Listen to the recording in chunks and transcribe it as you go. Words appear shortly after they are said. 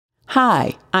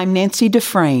Hi, I'm Nancy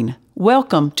Dufresne.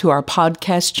 Welcome to our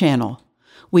podcast channel.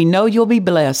 We know you'll be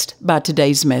blessed by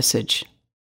today's message.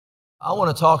 I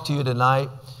want to talk to you tonight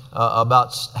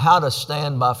about how to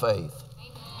stand by faith.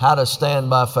 How to stand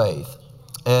by faith.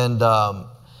 And I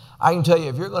can tell you,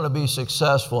 if you're going to be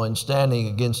successful in standing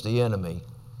against the enemy,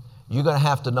 you're going to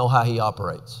have to know how he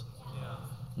operates.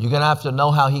 You're going to have to know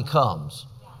how he comes.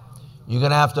 You're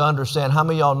going to have to understand. How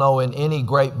many of y'all know in any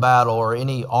great battle or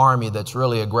any army that's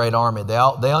really a great army,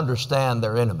 they understand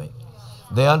their enemy.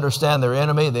 They understand their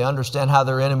enemy. They understand how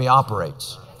their enemy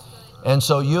operates. And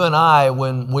so you and I,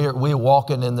 when we're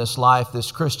walking in this life,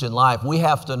 this Christian life, we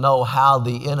have to know how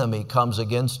the enemy comes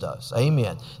against us.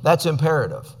 Amen. That's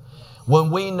imperative. When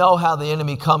we know how the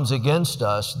enemy comes against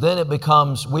us, then we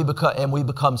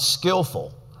become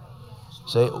skillful.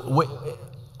 See,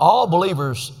 all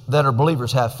believers that are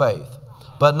believers have faith,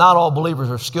 but not all believers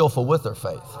are skillful with their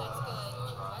faith.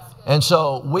 And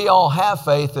so we all have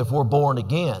faith if we're born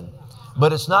again.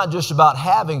 But it's not just about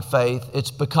having faith, it's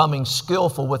becoming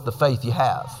skillful with the faith you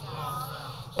have.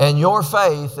 And your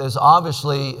faith is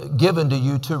obviously given to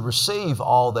you to receive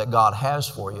all that God has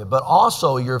for you, but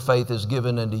also your faith is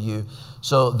given unto you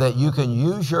so that you can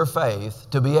use your faith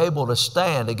to be able to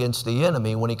stand against the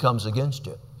enemy when he comes against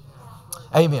you.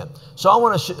 Amen. So I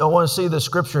want to see the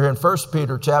scripture here in 1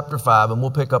 Peter chapter 5, and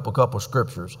we'll pick up a couple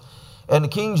scriptures. And the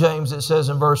King James, it says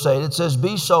in verse 8, it says,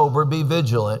 "Be sober, be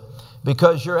vigilant,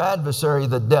 because your adversary,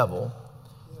 the devil,"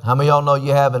 how many of y'all know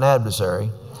you have an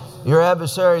adversary? Your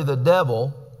adversary, the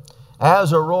devil,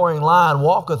 as a roaring lion,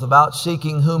 walketh about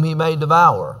seeking whom he may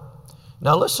devour.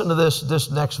 Now listen to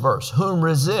this next verse. Whom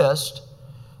resist,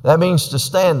 that means to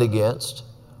stand against.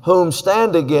 Whom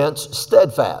stand against,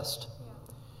 steadfast.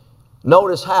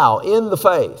 Notice how, in the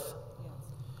faith,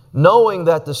 knowing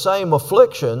that the same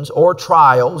afflictions or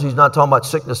trials, he's not talking about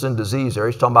sickness and disease there,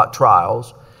 he's talking about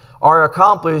trials, are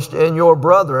accomplished in your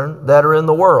brethren that are in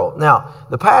the world. Now,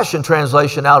 the Passion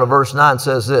Translation out of verse 9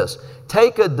 says this: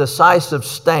 "Take a decisive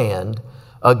stand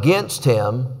against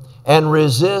him and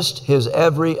resist his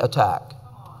every attack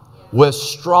with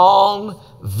strong,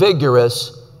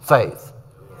 vigorous faith."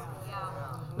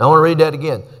 Now, I want to read that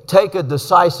again. Take a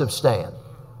decisive stand.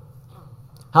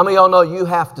 How many of y'all know you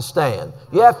have to stand?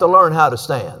 You have to learn how to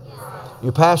stand.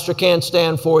 Your pastor can't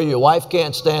stand for you. Your wife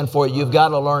can't stand for you. You've got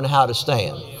to learn how to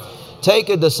stand. Take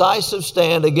a decisive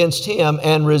stand against him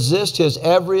and resist his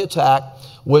every attack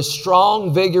with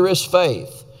strong, vigorous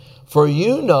faith. For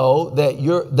you know that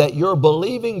your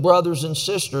believing brothers and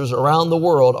sisters around the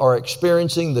world are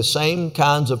experiencing the same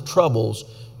kinds of troubles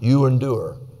you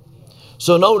endure.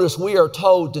 So notice we are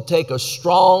told to take a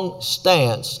strong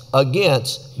stance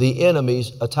against the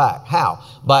enemy's attack. How?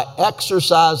 By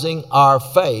exercising our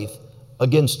faith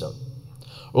against him.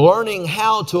 Learning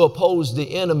how to oppose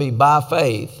the enemy by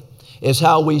faith is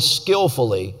how we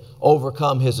skillfully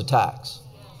overcome his attacks.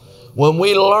 When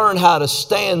we learn how to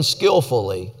stand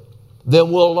skillfully,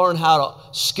 then we'll learn how to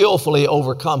skillfully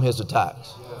overcome his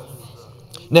attacks.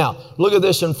 Now, look at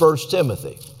this in 1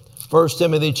 Timothy. 1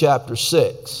 Timothy chapter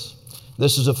 6.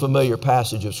 This is a familiar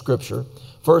passage of Scripture.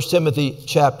 1 Timothy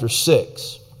chapter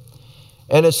 6.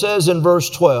 And it says in verse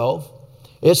 12,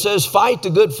 it says, "Fight the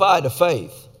good fight of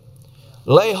faith.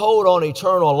 Lay hold on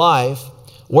eternal life,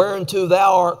 whereunto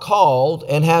thou art called,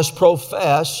 and hast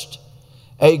professed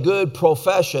a good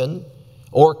profession,"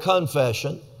 or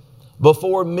confession,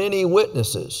 "before many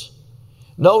witnesses."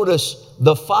 Notice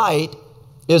the fight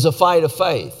is a fight of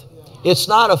faith. It's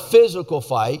not a physical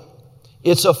fight.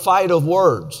 It's a fight of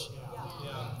words.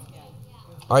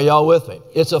 Are y'all with me?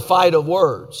 It's a fight of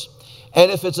words.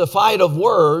 And if it's a fight of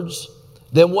words,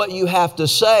 then what you have to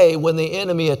say when the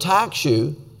enemy attacks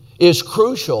you is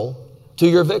crucial to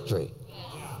your victory.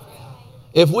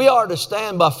 If we are to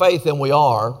stand by faith, and we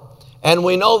are, and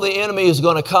we know the enemy is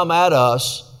going to come at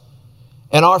us,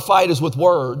 and our fight is with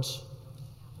words,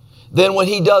 then when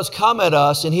he does come at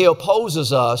us and he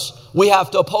opposes us, we have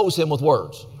to oppose him with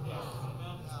words.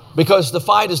 Because the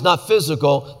fight is not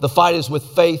physical, the fight is with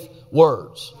faith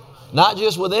words. Not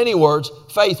just with any words,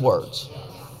 faith words.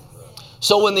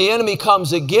 So when the enemy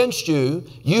comes against you,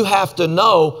 you have to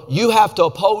know you have to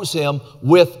oppose him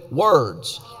with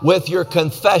words, with your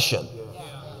confession.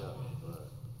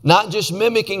 Not just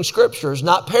mimicking scriptures,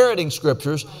 not parroting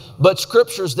scriptures, but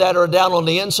scriptures that are down on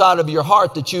the inside of your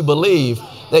heart that you believe,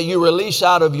 that you release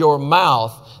out of your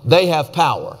mouth. They have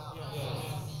power.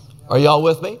 Are y'all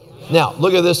with me? Now,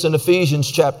 look at this in Ephesians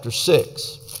chapter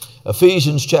 6.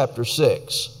 Ephesians chapter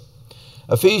 6.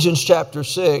 Ephesians chapter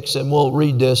 6, and we'll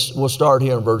read this. We'll start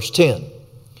here in verse 10.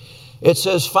 It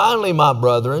says, "Finally, my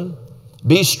brethren,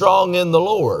 be strong in the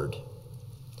Lord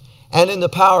and in the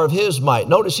power of His might.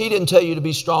 Notice He didn't tell you to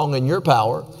be strong in your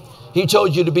power. He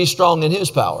told you to be strong in His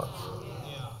power.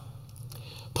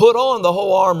 Put on the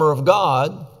whole armor of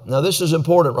God. Now this is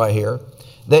important right here.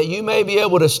 That you may be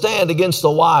able to stand against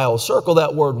the wiles. Circle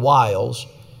that word wiles.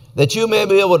 That you may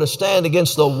be able to stand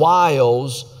against the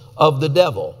wiles of the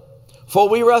devil. For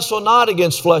we wrestle not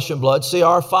against flesh and blood. See,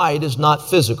 our fight is not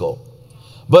physical,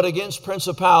 but against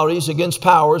principalities, against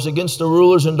powers, against the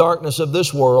rulers and darkness of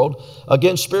this world,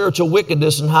 against spiritual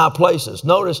wickedness in high places.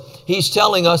 Notice, he's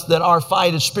telling us that our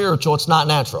fight is spiritual, it's not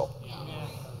natural.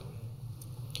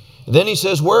 Then he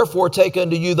says, wherefore take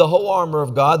unto you the whole armor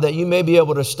of God, that you may be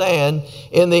able to stand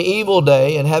in the evil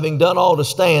day, and having done all to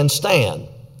stand, stand.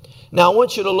 Now I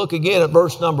want you to look again at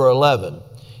verse number 11.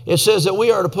 It says that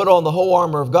we are to put on the whole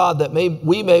armor of God, that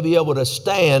we may be able to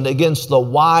stand against the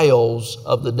wiles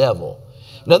of the devil.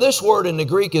 Now this word in the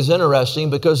Greek is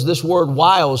interesting, because this word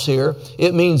wiles here,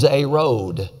 it means a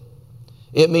road.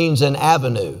 It means an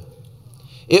avenue.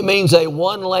 It means a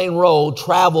one-lane road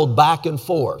traveled back and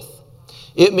forth.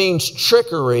 It means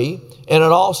trickery, and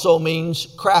it also means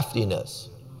craftiness.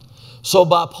 So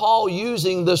by Paul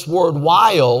using this word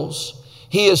wiles,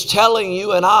 he is telling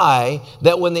you and I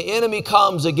that when the enemy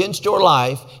comes against your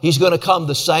life, he's going to come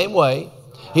the same way.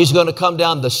 He's going to come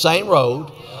down the same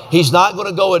road. He's not going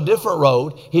to go a different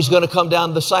road. He's going to come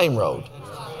down the same road.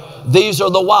 These are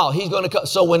the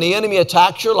wiles. So when the enemy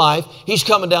attacks your life, he's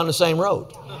coming down the same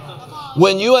road.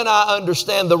 When you and I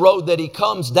understand the road that he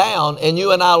comes down, and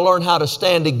you and I learn how to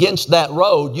stand against that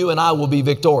road, you and I will be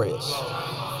victorious.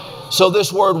 So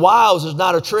this word wiles is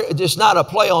not it's not a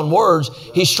play on words.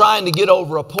 He's trying to get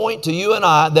over a point to you and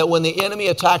I that when the enemy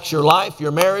attacks your life,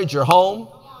 your marriage, your home,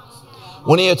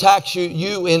 when he attacks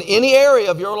you in any area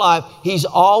of your life, he's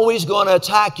always going to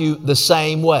attack you the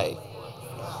same way.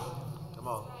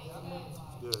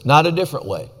 Not a different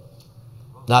way.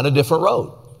 Not a different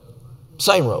road.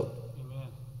 Same road.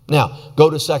 Now, go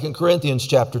to 2 Corinthians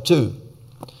chapter 2.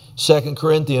 2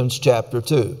 Corinthians chapter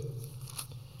 2.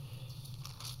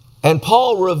 And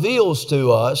Paul reveals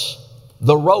to us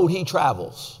the road he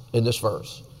travels in this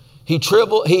verse.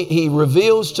 He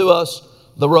reveals to us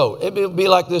the road. It would be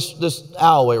like this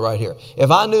alleyway right here.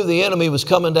 If I knew the enemy was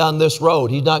coming down this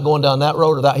road, he's not going down that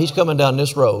road or that. He's coming down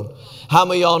this road. How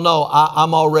many of y'all know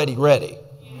I'm already ready?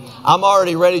 I'm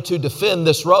already ready to defend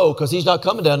this road, because he's not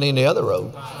coming down any other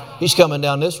road. He's coming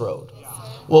down this road.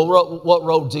 Well, what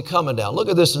road is he coming down? Look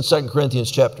at this in 2 Corinthians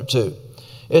chapter 2.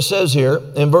 It says here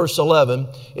in verse 11,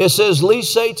 it says,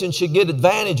 lest Satan should get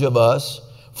advantage of us,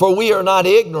 for we are not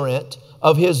ignorant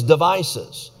of his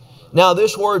devices. Now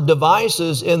this word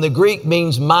devices in the Greek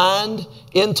means mind,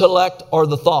 intellect, or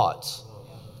the thoughts.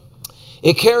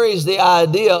 It carries the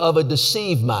idea of a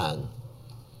deceived mind.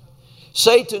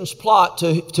 Satan's plot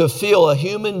to fill a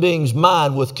human being's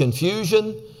mind with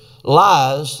confusion,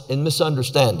 lies, and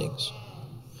misunderstandings.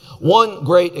 One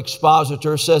great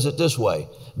expositor says it this way: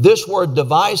 this word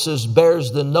devices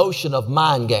bears the notion of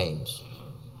mind games.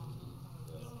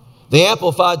 The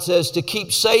Amplified says to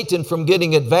keep Satan from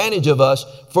getting advantage of us,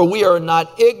 for we are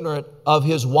not ignorant of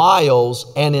his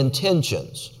wiles and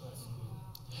intentions.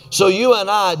 So you and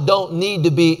I don't need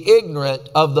to be ignorant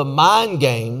of the mind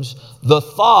games, the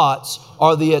thoughts,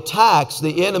 or the attacks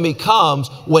the enemy comes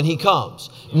when he comes.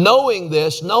 Knowing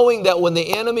this, knowing that when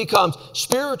the enemy comes,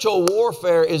 spiritual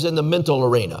warfare is in the mental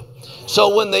arena.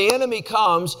 So when the enemy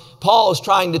comes, Paul is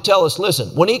trying to tell us, listen,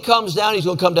 when he comes down, he's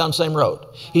going to come down the same road.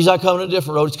 He's not coming a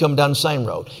different road, he's coming down the same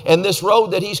road. And this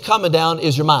road that he's coming down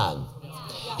is your mind.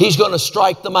 He's going to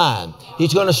strike the mind.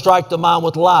 He's going to strike the mind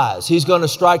with lies. He's going to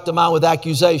strike the mind with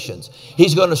accusations.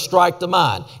 He's going to strike the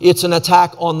mind. It's an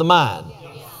attack on the mind.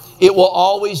 It will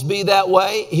always be that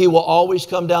way. He will always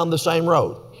come down the same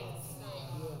road.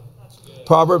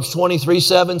 Proverbs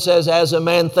 23:7 says, as a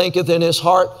man thinketh in his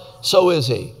heart, so is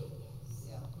he.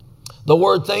 The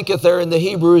word thinketh there in the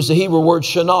Hebrew is the Hebrew word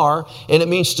shinar, and it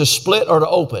means to split or to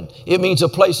open. It means a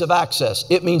place of access.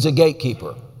 It means a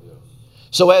gatekeeper.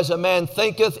 So as a man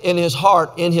thinketh in his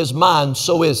heart, in his mind,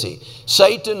 so is he.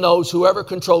 Satan knows whoever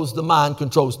controls the mind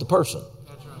controls the person.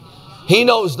 He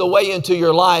knows the way into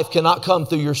your life cannot come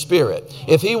through your spirit.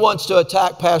 If he wants to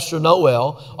attack Pastor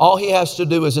Noel, all he has to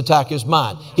do is attack his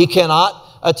mind. He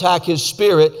cannot attack his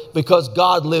spirit because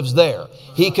God lives there.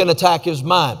 He can attack his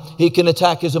mind. He can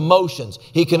attack his emotions.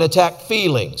 He can attack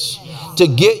feelings. To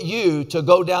get you to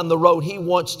go down the road he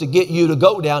wants to get you to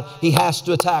go down, he has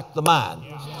to attack the mind.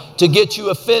 To get you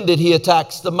offended, he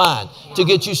attacks the mind. To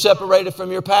get you separated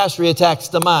from your pastor, he attacks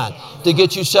the mind. To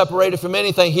get you separated from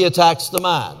anything, he attacks the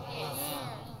mind.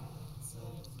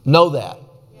 Know that.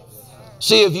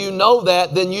 See, if you know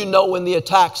that, then you know when the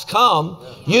attacks come,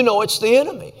 you know it's the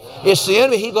enemy. It's the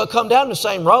enemy. He's going to come down the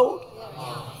same road.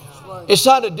 It's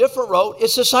not a different road.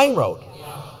 It's the same road.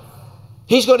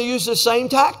 He's going to use the same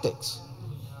tactics.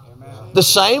 The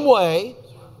same way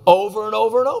over and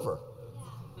over and over.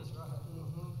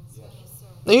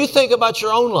 Now you think about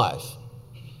your own life.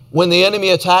 When the enemy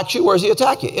attacks you, where does he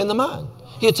attack you? In the mind.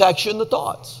 He attacks you in the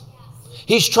thoughts.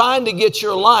 He's trying to get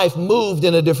your life moved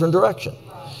in a different direction.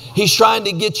 He's trying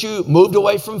to get you moved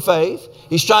away from faith.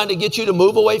 He's trying to get you to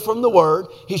move away from the Word.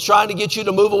 He's trying to get you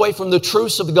to move away from the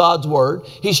truths of God's Word.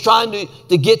 He's trying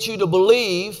to get you to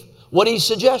believe what He's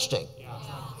suggesting.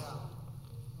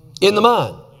 In the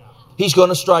mind. He's going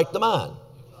to strike the mind.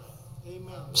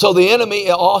 So the enemy,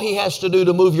 all he has to do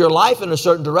to move your life in a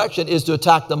certain direction is to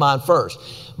attack the mind first.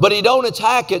 But he don't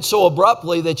attack it so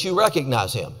abruptly that you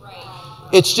recognize him.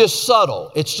 It's just subtle.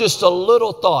 It's just a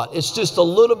little thought. It's just a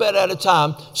little bit at a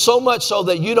time, so much so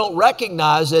that you don't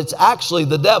recognize it's actually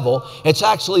the devil. It's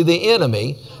actually the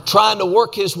enemy trying to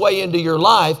work his way into your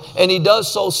life, and he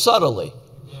does so subtly.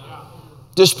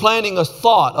 Just planting a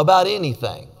thought about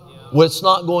anything. Well, it's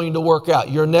not going to work out.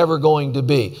 You're never going to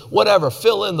be. Whatever,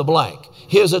 fill in the blank.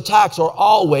 His attacks are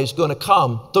always going to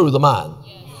come through the mind.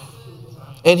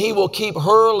 And he will keep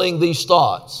hurling these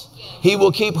thoughts. He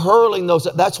will keep hurling those.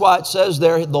 That's why it says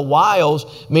there, the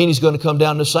wiles mean he's going to come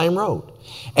down the same road.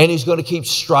 And he's going to keep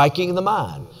striking the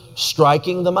mind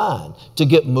to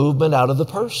get movement out of the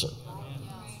person.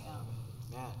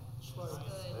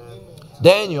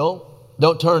 Daniel,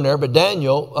 don't turn there, but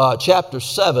Daniel chapter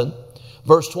 7,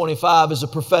 verse 25 is a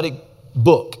prophetic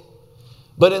book.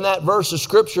 But in that verse of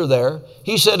scripture there,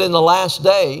 he said in the last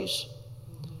days,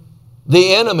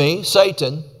 the enemy,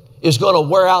 Satan, is going to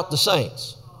wear out the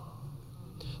saints.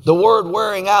 The word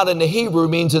wearing out in the Hebrew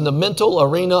means in the mental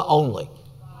arena only.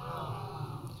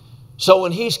 So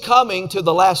when he's coming to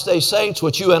the last day saints,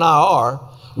 which you and I are,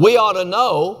 we ought to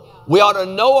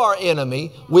know our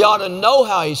enemy. We ought to know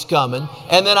how he's coming.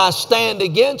 And then I stand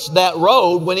against that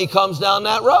road when he comes down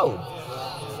that road.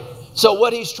 So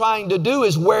what he's trying to do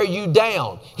is wear you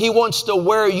down. He wants to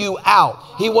wear you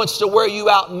out. He wants to wear you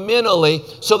out mentally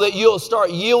so that you'll start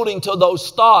yielding to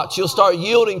those thoughts. You'll start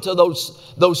yielding to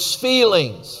those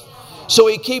feelings. So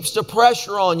he keeps the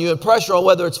pressure on you, and pressure on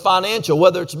whether it's financial,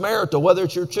 whether it's marital, whether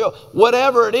it's your children,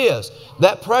 whatever it is.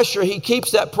 That pressure, he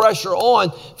keeps that pressure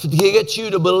on to get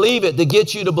you to believe it, to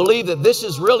get you to believe that this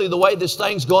is really the way this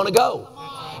thing's going to go.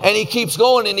 And he keeps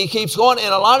going and he keeps going.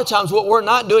 And a lot of times what we're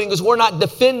not doing is we're not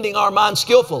defending our mind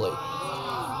skillfully.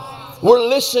 We're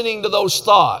listening to those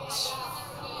thoughts.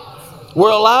 We're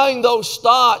allowing those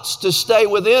thoughts to stay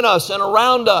within us and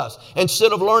around us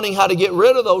instead of learning how to get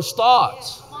rid of those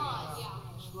thoughts.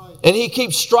 And he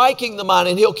keeps striking the mind,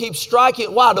 and he'll keep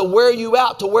striking. Why? To wear you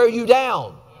out, to wear you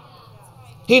down.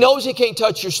 He knows he can't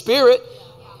touch your spirit,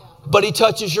 but he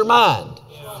touches your mind,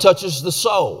 touches the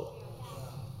soul.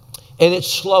 And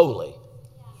it's slowly,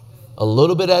 a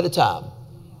little bit at a time.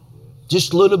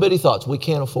 Just little bitty thoughts. We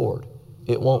can't afford.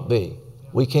 It won't be.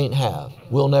 We can't have.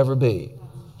 We'll never be.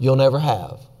 You'll never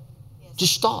have.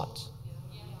 Just thoughts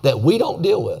that we don't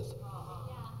deal with.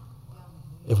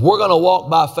 If we're going to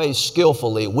walk by faith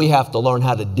skillfully, we have to learn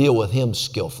how to deal with him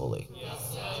skillfully.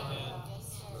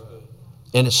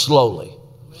 And it's slowly.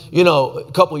 You know,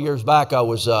 a couple of years back, I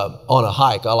was on a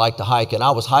hike. I like to hike, and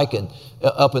I was hiking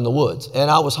up in the woods.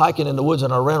 And I was hiking in the woods,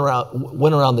 and I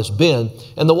went around this bend,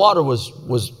 and the water was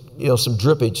some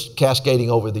drippage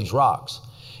cascading over these rocks.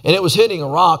 And it was hitting a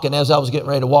rock, and as I was getting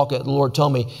ready to walk it, the Lord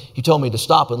told me to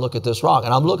stop and look at this rock.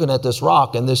 And I'm looking at this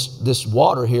rock, and this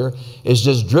water here is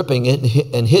just dripping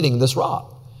and hitting this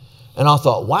rock. And I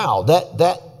thought, wow,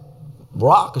 that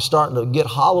rock is starting to get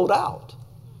hollowed out.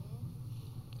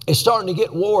 It's starting to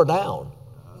get wore down.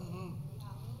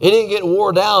 It didn't get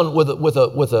wore down with a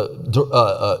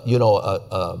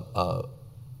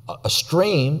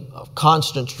stream, a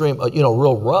constant stream,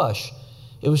 real rush.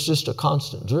 It was just a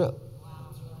constant drip.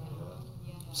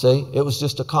 See, it was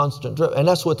just a constant drip. And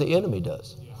that's what the enemy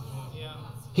does.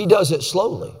 He does it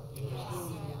slowly.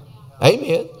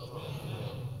 Amen.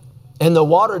 And the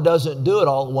water doesn't do it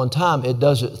all at one time. It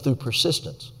does it through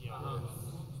persistence.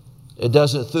 It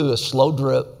does it through a slow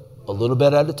drip, a little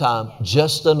bit at a time,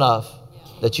 just enough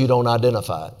that you don't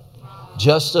identify it.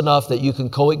 Just enough that you can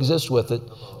coexist with it.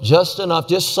 Just enough,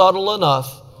 just subtle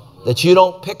enough that you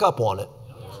don't pick up on it.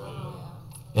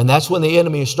 And that's when the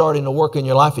enemy is starting to work in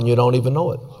your life and you don't even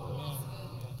know it.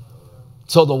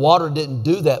 So the water didn't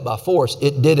do that by force.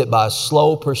 It did it by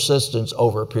slow persistence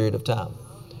over a period of time.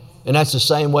 And that's the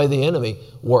same way the enemy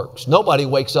works. Nobody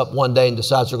wakes up one day and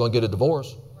decides they're going to get a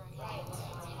divorce.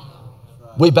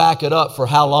 We back it up for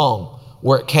how long?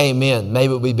 where it came in,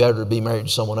 maybe it would be better to be married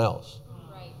to someone else.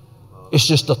 It's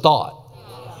just a thought.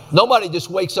 Nobody just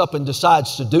wakes up and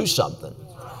decides to do something.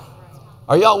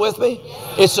 Are y'all with me?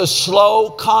 It's a slow,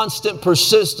 constant,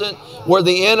 persistent, where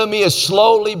the enemy is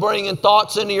slowly bringing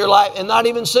thoughts into your life, and not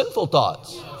even sinful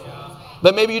thoughts.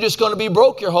 But maybe you're just going to be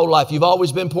broke your whole life. You've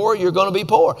always been poor, you're going to be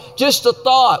poor. Just a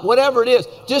thought, whatever it is,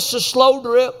 just a slow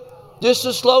drip, just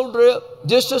a slow drip,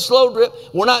 just a slow drip.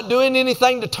 We're not doing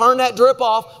anything to turn that drip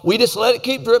off. We just let it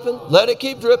keep dripping, let it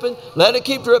keep dripping, let it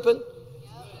keep dripping.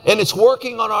 And it's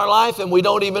working on our life and we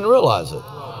don't even realize it.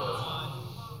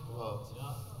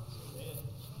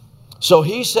 So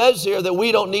he says here that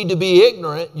we don't need to be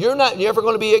ignorant. You're ever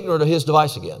going to be ignorant of his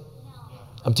device again.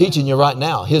 I'm teaching you right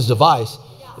now. His device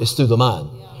is through the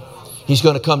mind. He's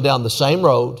going to come down the same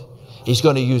road. He's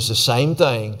going to use the same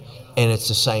thing, and it's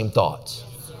the same thoughts.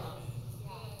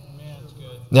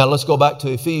 Now let's go back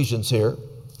to Ephesians here.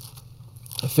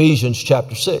 Ephesians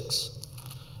chapter 6.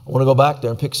 I want to go back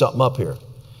there and pick something up here.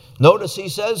 Notice he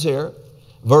says here,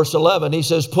 verse 11, he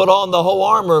says, put on the whole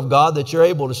armor of God that you're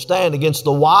able to stand against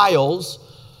the wiles,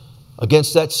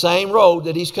 against that same road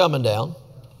that he's coming down.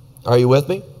 Are you with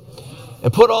me?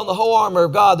 And put on the whole armor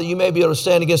of God that you may be able to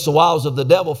stand against the wiles of the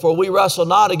devil. For we wrestle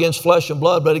not against flesh and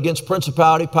blood, but against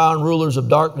principality, power, and rulers of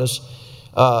darkness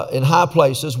in high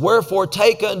places. Wherefore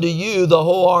take unto you the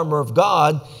whole armor of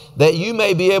God, that you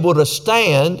may be able to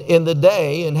stand in the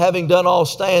day, and having done all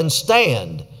stand.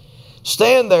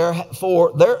 Stand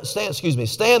therefore,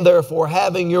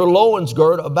 having your loins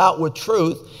girt about with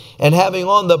truth, and having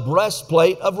on the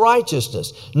breastplate of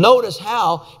righteousness. Notice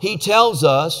how he tells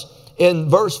us in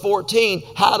verse 14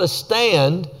 how to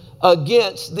stand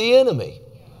against the enemy.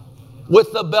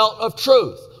 With the belt of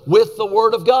truth, with the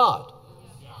Word of God.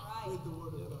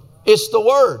 It's the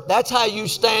Word. That's how you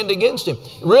stand against him.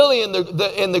 Really, in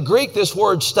the Greek, this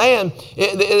word stand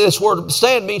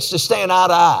means to stand eye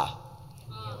to eye.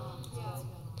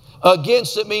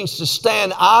 Against it means to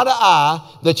stand eye to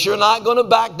eye, that you're not going to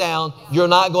back down, you're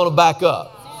not going to back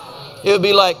up. It would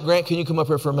be like, Grant, can you come up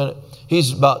here for a minute?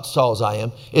 He's about as tall as I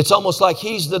am. It's almost like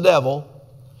he's the devil.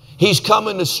 He's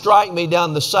coming to strike me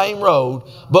down the same road.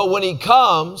 But when he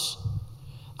comes,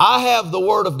 I have the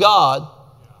Word of God.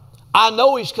 I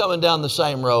know he's coming down the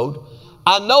same road.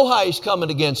 I know how he's coming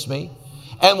against me.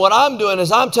 And what I'm doing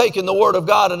is I'm taking the Word of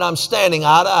God and I'm standing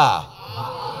eye to eye.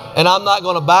 And I'm not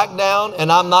going to back down,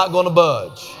 and I'm not going to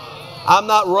budge. I'm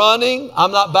not running.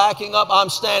 I'm not backing up. I'm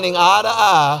standing eye to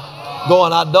eye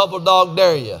going, I double dog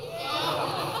dare you.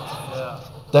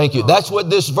 Thank you. That's what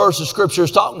this verse of Scripture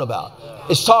is talking about.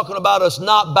 It's talking about us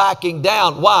not backing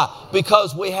down. Why?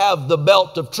 Because we have the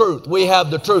belt of truth. We have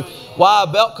the truth. Why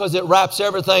a belt? Because it wraps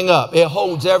everything up. It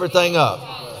holds everything up.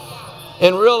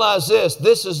 And realize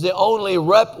this is the only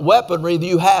weaponry that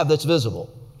you have that's visible.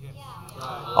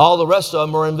 All the rest of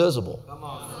them are invisible.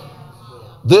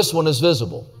 This one is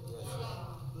visible.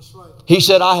 He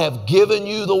said, I have given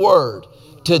you the Word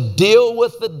to deal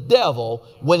with the devil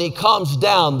when he comes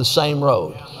down the same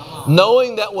road.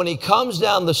 Knowing that when he comes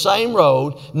down the same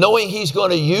road, knowing he's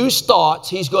going to use thoughts,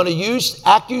 he's going to use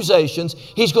accusations,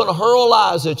 he's going to hurl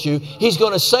lies at you, he's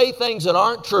going to say things that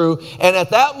aren't true. And at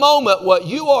that moment, what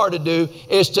you are to do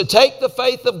is to take the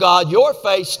faith of God, your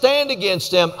faith, stand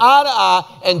against him eye to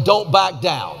eye, and don't back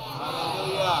down.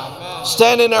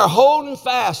 Standing there holding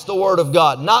fast the Word of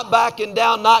God, not backing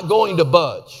down, not going to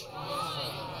budge.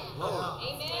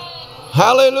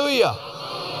 Hallelujah.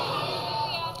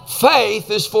 Faith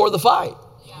is for the fight.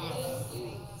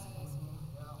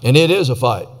 And it is a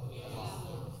fight.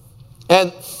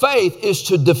 And faith is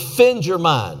to defend your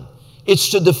mind. It's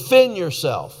to defend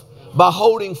yourself by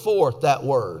holding forth that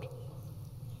Word.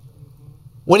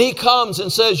 When he comes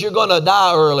and says you're going to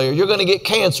die early, or you're going to get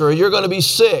cancer, or you're going to be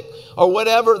sick, or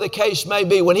whatever the case may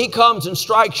be, when he comes and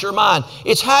strikes your mind,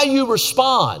 it's how you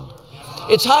respond.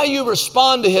 It's how you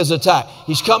respond to his attack.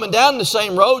 He's coming down the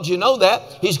same road, you know that.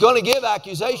 He's going to give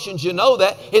accusations, you know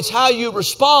that. It's how you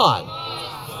respond.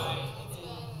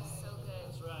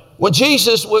 When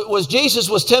Jesus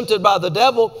was tempted by the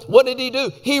devil, what did he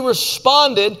do? He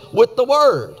responded with the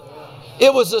Word.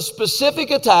 It was a specific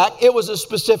attack. It was a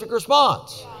specific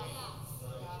response.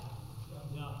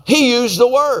 He used the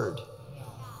Word.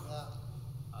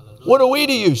 What are we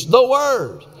to use? The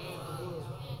Word.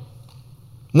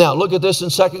 Now, look at this in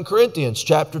 2 Corinthians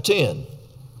chapter 10.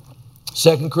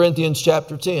 2 Corinthians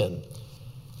chapter 10.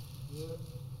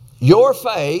 Your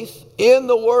faith in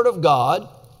the Word of God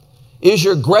is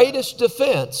your greatest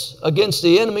defense against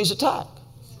the enemy's attack.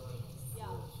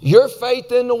 Your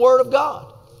faith in the Word of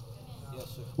God.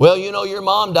 Well, you know, your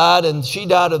mom died and she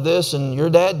died of this, and your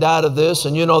dad died of this,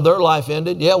 and you know their life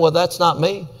ended. Yeah, well, that's not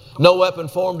me. No weapon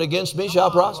formed against me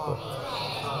shall prosper.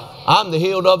 I'm the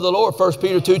healed of the Lord. 1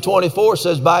 Peter 2:24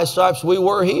 says, by His stripes we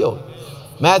were healed.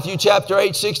 Matthew chapter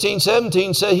 8, 16,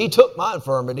 17 says, He took my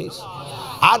infirmities.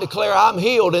 I declare I'm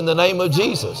healed in the name of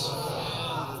Jesus.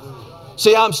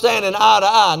 See, I'm standing eye to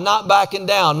eye, not backing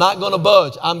down, not going to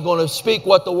budge. I'm going to speak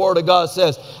what the Word of God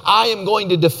says. I am going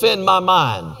to defend my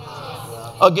mind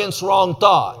against wrong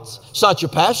thoughts. It's not your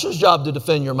pastor's job to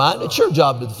defend your mind. It's your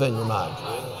job to defend your mind.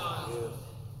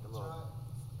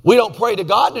 We don't pray to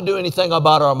God to do anything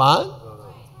about our mind.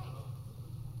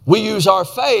 We use our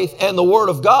faith and the Word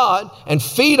of God and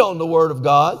feed on the Word of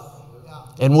God.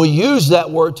 And we use that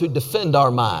Word to defend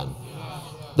our mind.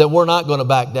 That we're not going to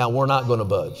back down. We're not going to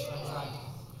budge.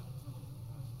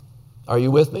 Are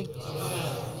you with me?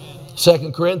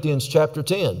 2 Corinthians chapter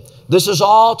 10. This is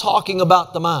all talking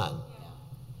about the mind.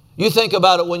 You think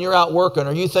about it when you're out working,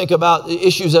 or you think about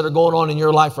issues that are going on in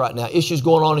your life right now, issues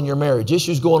going on in your marriage,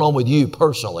 issues going on with you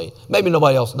personally. Maybe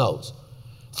nobody else knows.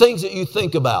 Things that you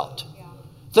think about,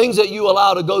 things that you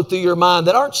allow to go through your mind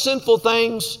that aren't sinful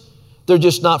things, they're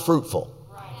just not fruitful.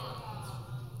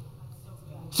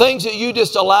 Things that you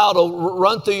just allow to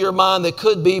run through your mind that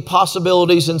could be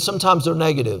possibilities, and sometimes they're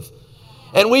negative.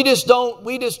 And we just don't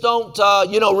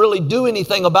really do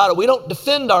anything about it. We don't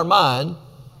defend our mind.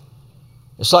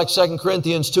 It's like 2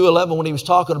 Corinthians 2:11 when he was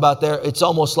talking about there, it's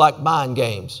almost like mind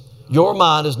games. Your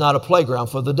mind is not a playground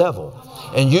for the devil.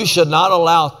 And you should not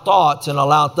allow thoughts and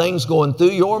allow things going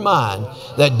through your mind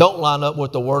that don't line up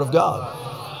with the Word of God.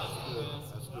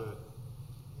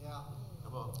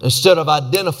 Instead of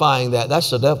identifying that, that's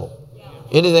the devil.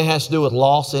 Anything that has to do with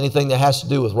loss, anything that has to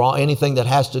do with wrong, anything that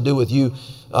has to do with you,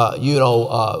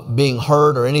 being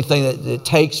hurt, or anything that it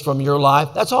takes from your life,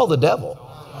 that's all the devil.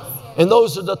 And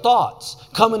those are the thoughts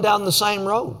coming down the same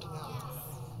road.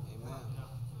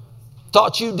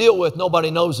 Thoughts you deal with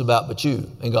nobody knows about but you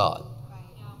and God.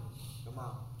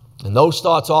 And those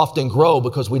thoughts often grow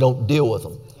because we don't deal with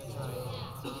them.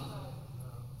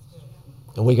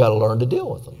 And we got to learn to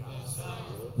deal with them.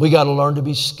 We got to learn to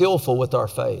be skillful with our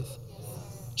faith,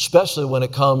 especially when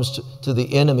it comes to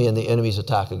the enemy and the enemy's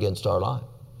attack against our life.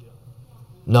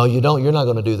 No, you don't. You're not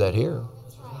going to do that here.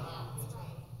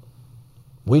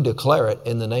 We declare it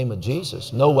in the name of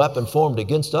Jesus. No weapon formed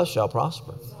against us shall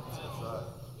prosper.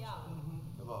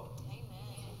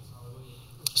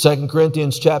 2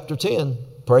 Corinthians chapter 10,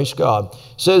 praise God,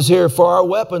 says here, for our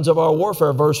weapons of our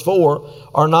warfare, verse 4,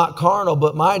 are not carnal,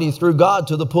 but mighty through God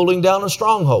to the pulling down of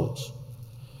strongholds.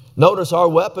 Notice our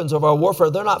weapons of our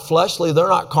warfare, they're not fleshly, they're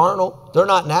not carnal, they're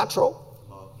not natural.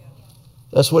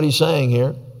 That's what he's saying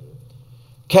here.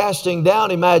 Casting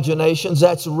down imaginations,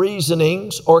 that's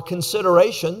reasonings or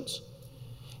considerations,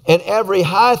 and every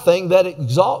high thing that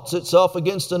exalts itself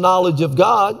against the knowledge of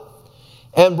God,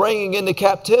 and bringing into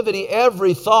captivity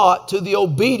every thought to the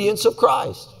obedience of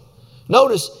Christ.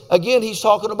 Notice, again, he's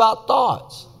talking about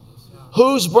thoughts.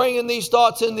 Who's bringing these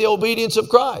thoughts in the obedience of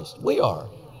Christ? We are.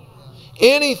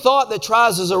 Any thought that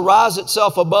tries to rise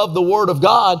itself above the Word of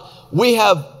God, we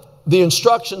have the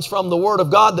instructions from the Word of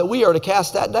God that we are to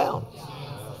cast that down.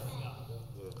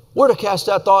 We're to cast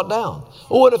that thought down.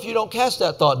 Well, what if you don't cast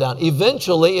that thought down?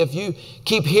 Eventually, if you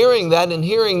keep hearing that and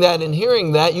hearing that and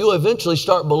hearing that, you'll eventually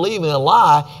start believing a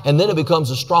lie, and then it becomes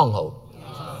a stronghold.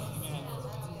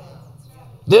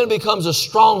 Then it becomes a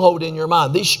stronghold in your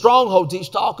mind. These strongholds he's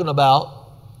talking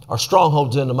about are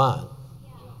strongholds in the mind.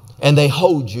 And they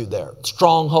hold you there.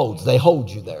 Strongholds, they hold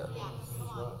you there.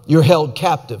 You're held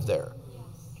captive there.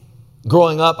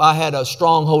 Growing up, I had a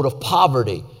stronghold of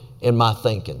poverty in my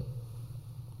thinking.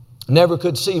 Never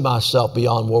could see myself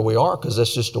beyond where we are because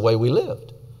that's just the way we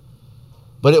lived.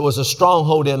 But it was a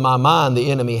stronghold in my mind.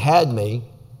 The enemy had me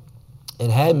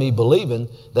and had me believing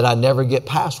that I'd never get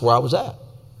past where I was at,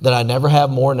 that I'd never have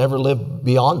more, never live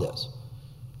beyond this.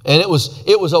 And it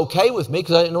was okay with me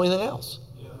because I didn't know anything else.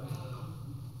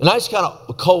 And I just kind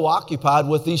of co-occupied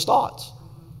with these thoughts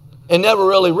and never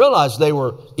really realized they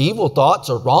were evil thoughts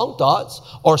or wrong thoughts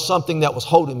or something that was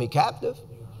holding me captive.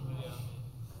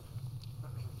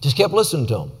 Just kept listening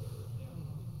to them.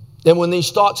 Then when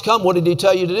these thoughts come, what did he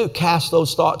tell you to do? Cast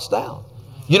those thoughts down.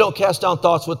 You don't cast down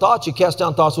thoughts with thoughts, you cast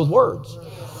down thoughts with words.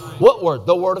 What word?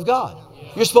 The Word of God.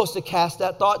 You're supposed to cast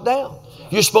that thought down.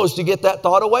 You're supposed to get that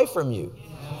thought away from you.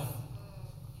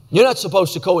 You're not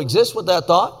supposed to coexist with that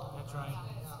thought.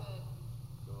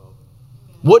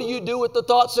 What do you do with the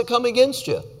thoughts that come against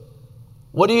you?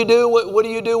 What do you do? What do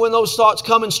you do when those thoughts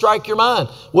come and strike your mind?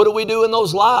 What do we do when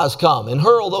those lies come and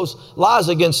hurl those lies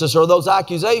against us or those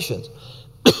accusations?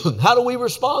 How do we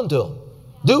respond to them?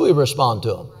 Do we respond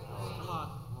to them?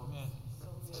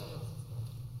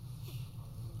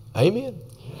 Amen.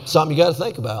 Something you got to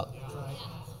think about.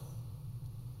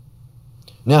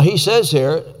 Now he says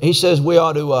here, we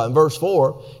ought to, in verse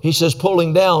 4, he says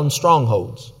pulling down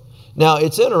strongholds. Now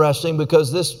it's interesting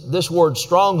because this word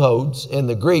strongholds in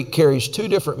the Greek carries two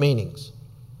different meanings.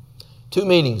 Two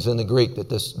meanings in the Greek that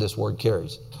this word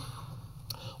carries.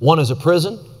 One is a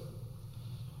prison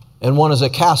and one is a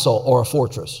castle or a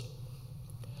fortress.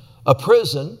 A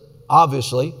prison,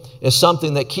 obviously, is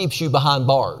something that keeps you behind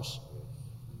bars.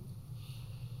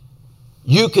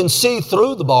 You can see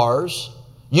through the bars.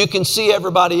 You can see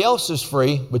everybody else is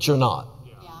free, but you're not.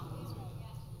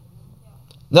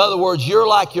 In other words, you're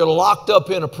locked up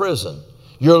in a prison.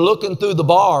 You're looking through the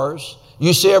bars.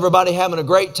 You see everybody having a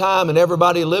great time and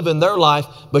everybody living their life,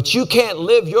 but you can't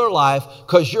live your life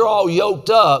because you're all yoked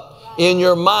up in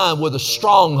your mind with a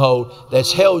stronghold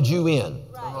that's held you in.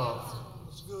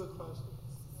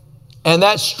 And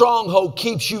that stronghold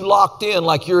keeps you locked in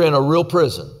like you're in a real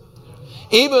prison.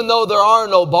 Even though there are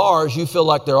no bars, you feel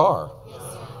like there are.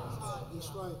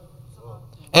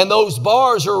 And those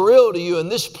bars are real to you, and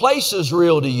this place is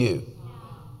real to you.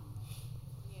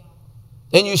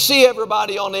 And you see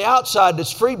everybody on the outside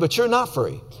that's free, but you're not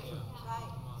free.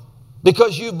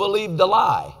 Because you believed a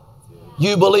lie.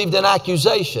 You believed an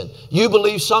accusation. You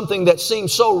believe something that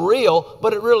seems so real,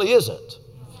 but it really isn't.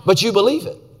 But you believe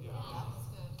it.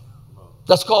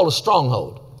 That's called a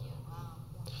stronghold.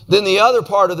 Then the other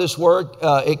part of this word,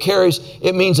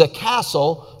 it means a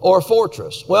castle or a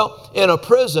fortress. Well, in a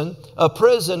prison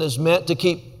is meant to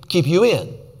keep you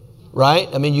in, right?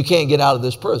 I mean, you can't get out of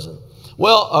this prison.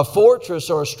 Well, a fortress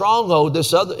or a stronghold,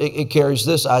 it carries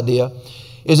this idea,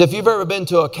 is if you've ever been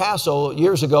to a castle.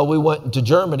 Years ago, we went to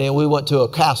Germany and we went to a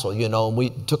castle, and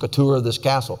we took a tour of this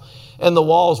castle. And the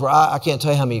walls were, I can't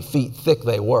tell you how many feet thick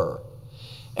they were.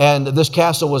 And this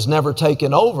castle was never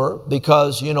taken over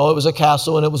because, it was a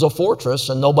castle and it was a fortress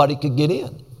and nobody could get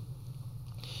in.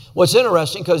 What's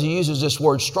interesting, because he uses this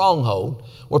word stronghold,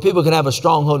 where people can have a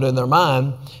stronghold in their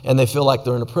mind and they feel like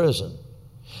they're in a prison.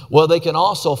 Well, they can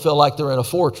also feel like they're in a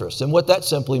fortress. And what that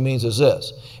simply means is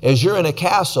this, is you're in a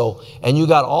castle and you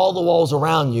got all the walls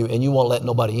around you and you won't let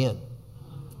nobody in.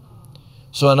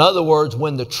 So in other words,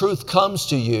 when the truth comes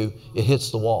to you, it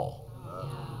hits the wall.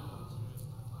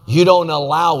 You don't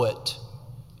allow it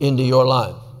into your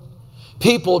life.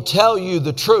 People tell you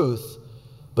the truth,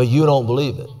 but you don't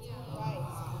believe it.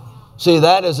 See,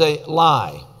 that is a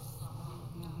lie.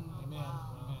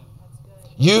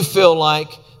 You feel like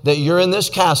that you're in this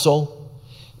castle.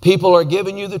 People are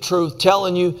giving you the truth,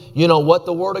 telling you, what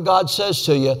the Word of God says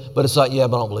to you, but it's like, yeah,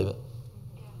 but I don't believe it.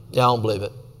 Yeah, I don't believe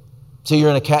it. See, you're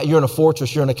in a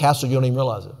fortress, you're in a castle, you don't even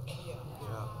realize it.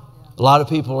 A lot of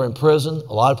people are in prison.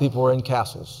 A lot of people are in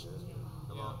castles.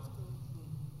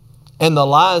 And the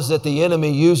lies that the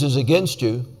enemy uses against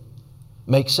you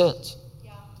make sense.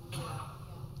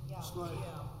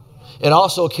 It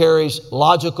also carries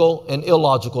logical and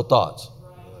illogical thoughts.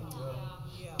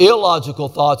 Illogical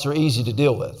thoughts are easy to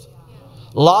deal with.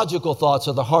 Logical thoughts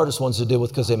are the hardest ones to deal with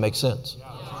because they make sense.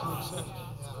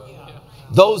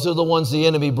 Those are the ones the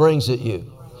enemy brings at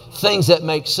you. Things that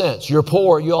make sense. You're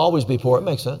poor, you'll always be poor. It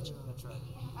makes sense.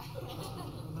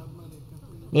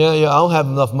 Yeah, I don't have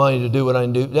enough money to do what I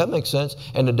can do. That makes sense.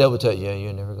 And the devil will tell you, yeah,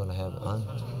 you're never going to have it. I'm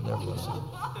never going to have it.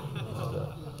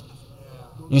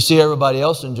 You see everybody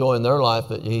else enjoying their life,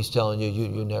 but he's telling you,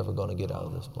 you're never going to get out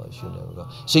of this place. You're never going.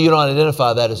 See, you don't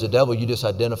identify that as the devil. You just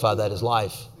identify that as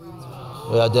life.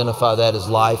 We identify that as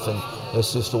life, and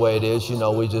that's just the way it is.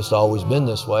 We just always been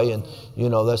this way, and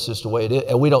that's just the way it is.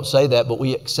 And we don't say that, but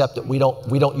we accept it. We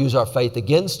don't use our faith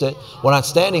against it. We're not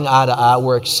standing eye to eye.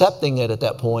 We're accepting it at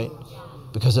that point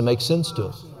because it makes sense to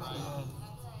us.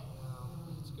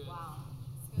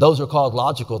 Those are called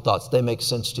logical thoughts. They make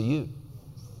sense to you.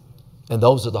 And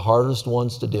those are the hardest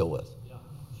ones to deal with.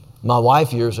 My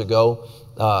wife years ago,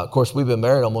 of course, we've been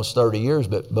married almost 30 years,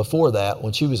 but before that,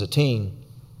 when she was a teen,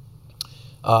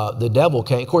 the devil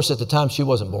came. Of course, at the time, she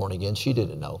wasn't born again. She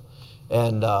didn't know.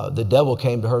 And the devil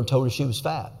came to her and told her she was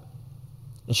fat.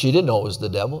 And she didn't know it was the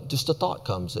devil. Just a thought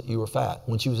comes that you were fat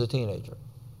when she was a teenager.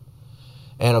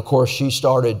 And, of course, she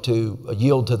started to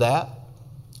yield to that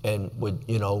and would,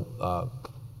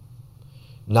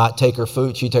 not take her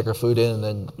food. She'd take her food in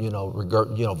and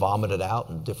then, vomit it out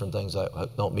and different things. I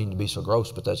don't mean to be so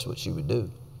gross, but that's what she would do.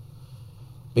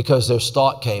 Because this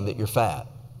thought came that you're fat.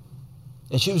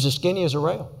 And she was as skinny as a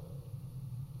rail.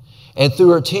 And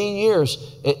through her teen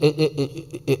years,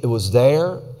 it was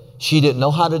there. She didn't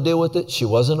know how to deal with it. She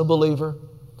wasn't a believer.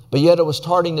 But yet it was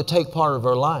starting to take part of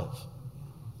her life.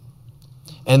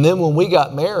 And then when we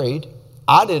got married,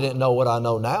 I didn't know what I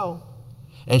know now.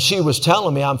 And she was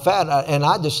telling me I'm fat. And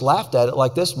I just laughed at it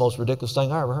like this is the most ridiculous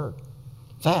thing I ever heard.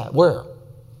 Fat? Where?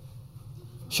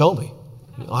 Show me.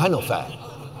 I know fat.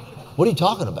 What are you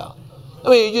talking about? I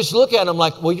mean, you just look at them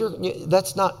like, well,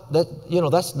 that's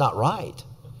not right.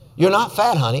 You're not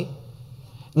fat, honey.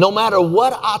 No matter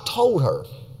what I told her,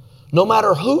 no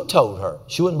matter who told her,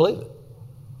 she wouldn't believe it.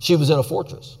 She was in a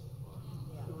fortress.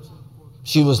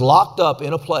 She was locked up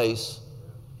in a place.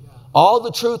 All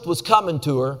the truth was coming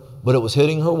to her, but it was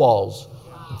hitting her walls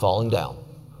and falling down.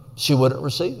 She wouldn't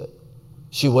receive it.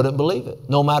 She wouldn't believe it,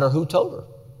 no matter who told her.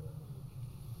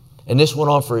 And this went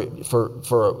on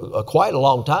for quite a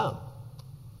long time.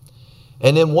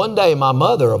 And then one day, my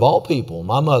mother, of all people,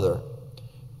 my mother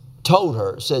told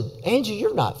her, said, Angie,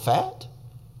 you're not fat.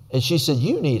 And she said,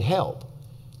 you need help.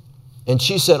 And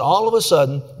she said, all of a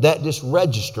sudden, that just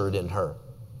registered in her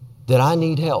that I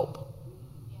need help.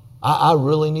 I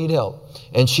really need help.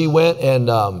 And she went and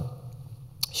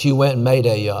made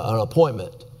an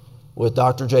appointment with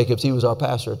Dr. Jacobs. He was our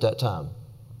pastor at that time.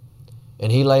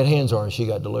 And he laid hands on her and she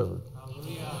got delivered.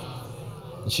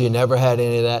 And she never had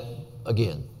any of that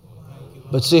again.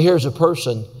 But see, here's a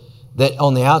person that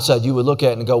on the outside you would look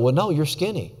at and go, well, no, you're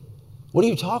skinny. What are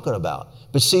you talking about?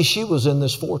 But see, she was in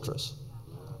this fortress.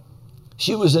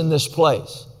 She was in this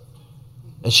place.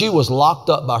 And she was locked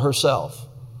up by herself.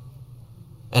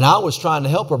 And I was trying to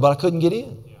help her, but I couldn't get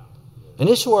in. And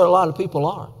this is where a lot of people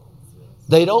are.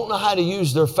 They don't know how to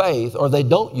use their faith, or they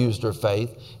don't use their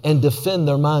faith and defend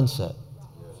their mindset.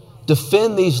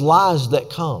 Defend these lies that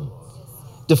come.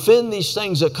 Defend these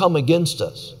things that come against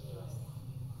us.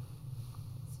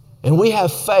 And we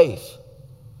have faith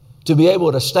to be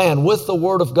able to stand with the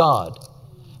Word of God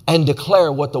and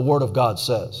declare what the Word of God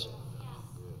says.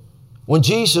 When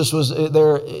Jesus was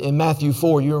there in Matthew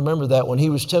 4, you remember that, when he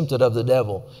was tempted of the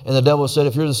devil. And the devil said,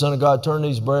 if you're the Son of God, turn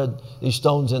these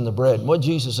stones into bread. And what did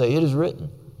Jesus say? It is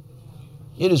written.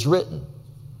 It is written.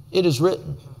 It is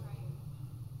written.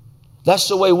 That's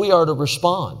the way we are to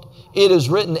respond. It is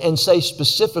written, and say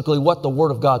specifically what the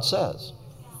Word of God says.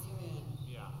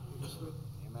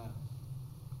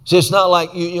 See, it's not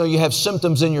like you have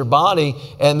symptoms in your body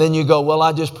and then you go, well,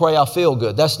 I just pray I'll feel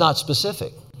good. That's not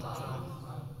specific.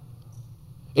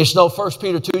 It's no 1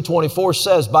 Peter 2:24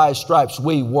 says, by His stripes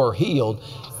we were healed.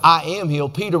 I am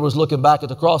healed. Peter was looking back at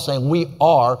the cross saying, we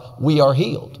are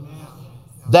healed.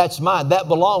 That's mine. That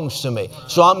belongs to me.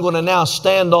 So I'm going to now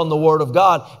stand on the Word of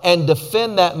God and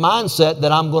defend that mindset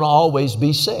that I'm going to always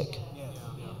be sick.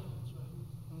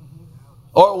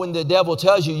 Or when the devil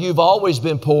tells you you've always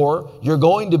been poor, you're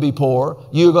going to be poor,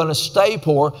 you're going to stay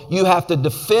poor, you have to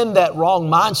defend that wrong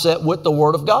mindset with the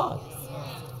Word of God.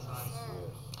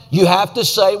 You have to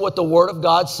say what the Word of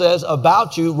God says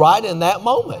about you right in that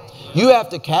moment. You have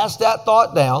to cast that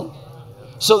thought down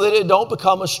so that it don't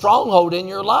become a stronghold in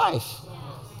your life.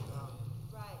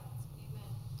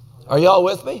 Are y'all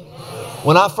with me?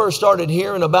 When I first started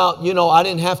hearing about, I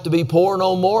didn't have to be poor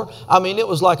no more. I mean, it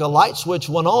was like a light switch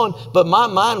went on, but my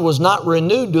mind was not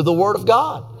renewed to the Word of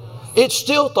God. It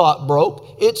still thought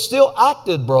broke. It still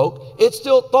acted broke. It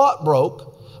still thought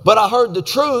broke. But I heard the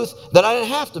truth that I didn't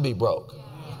have to be broke.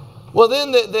 Well,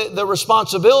 then the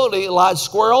responsibility lies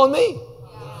square on me.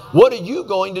 What are you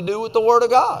going to do with the Word of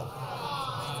God?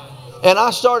 And I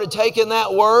started taking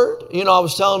that Word. I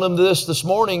was telling them this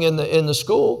morning in the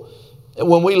school.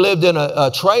 When we lived in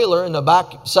a trailer in the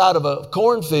back side of a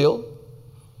cornfield,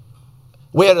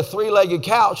 we had a 3-legged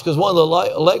couch because one of the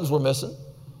legs were missing.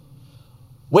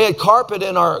 We had carpet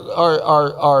in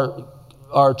our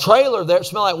trailer there. It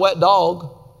smelled like wet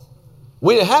dog.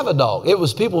 We didn't have a dog. It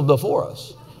was people before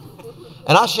us.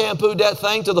 And I shampooed that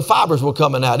thing till the fibers were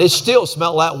coming out. It still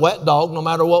smelled like wet dog no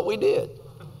matter what we did.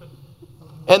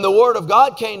 And the Word of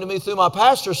God came to me through my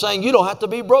pastor saying, you don't have to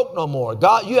be broke no more.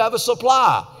 God, you have a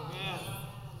supply.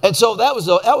 And so that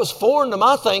was foreign to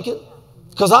my thinking,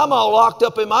 because I'm all locked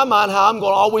up in my mind how I'm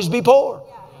going to always be poor.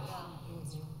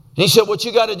 And he said, what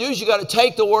you got to do is you got to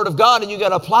take the Word of God and you got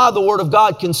to apply the Word of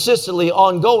God consistently,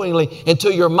 ongoingly,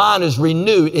 until your mind is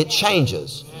renewed. It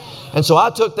changes. And so I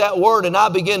took that Word and I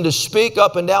began to speak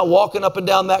up and down, walking up and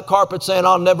down that carpet saying,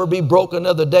 I'll never be broke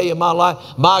another day in my life.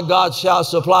 My God shall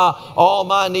supply all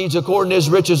my needs according to His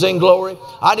riches in glory.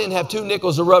 I didn't have 2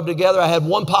 nickels to rub together. I had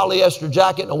one polyester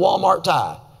jacket and a Walmart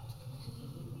tie.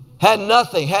 Had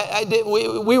nothing.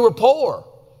 We were poor.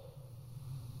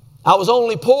 I was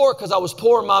only poor because I was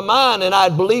poor in my mind and I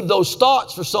had believed those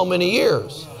thoughts for so many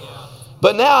years.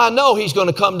 But now I know He's going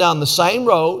to come down the same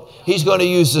road. He's going to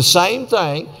use the same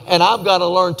thing. And I've got to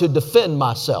learn to defend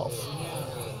myself.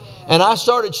 And I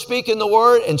started speaking the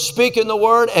Word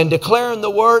and declaring the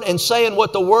Word and saying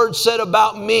what the Word said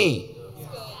about me.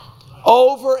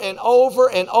 Over and over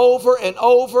and over and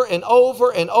over and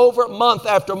over and over, month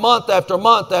after month after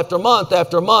month after month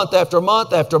after month after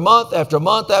month after month after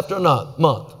month after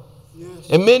month.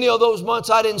 And many of those months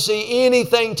I didn't see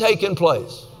anything taking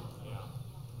place.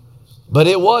 But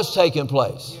it was taking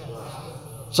place.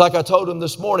 It's like I told him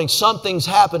this morning, something's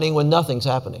happening when nothing's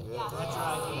happening.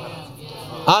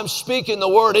 I'm speaking the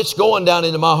word, it's going down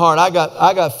into my heart. I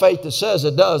got faith that says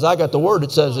it does. I got the word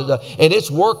that says it does. And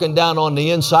it's working down on the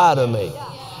inside of me.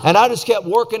 And I just kept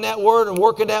working that word and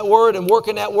working that word and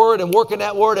working that word and working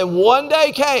that word. And one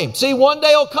day came. See, one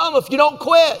day will come if you don't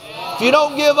quit. If you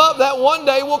don't give up, that one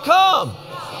day will come.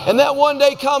 And that one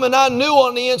day come, and I knew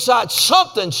on the inside,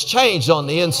 something's changed on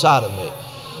the inside of me.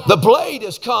 The blade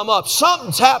has come up.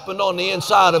 Something's happened on the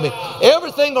inside of me.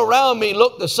 Everything around me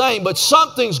looked the same, but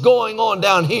something's going on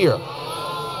down here.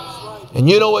 And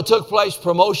you know what took place?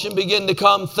 Promotion began to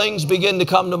come. Things began to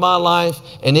come to my life,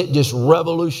 and it just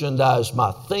revolutionized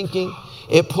my thinking.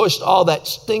 It pushed all that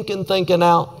stinking thinking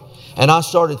out, and I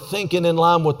started thinking in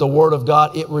line with the Word of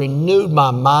God. It renewed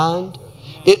my mind.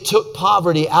 It took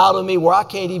poverty out of me where I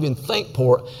can't even think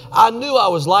poor. I knew I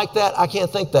was like that. I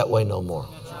can't think that way no more.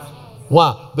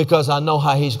 Why? Because I know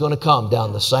how he's going to come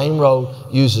down the same road,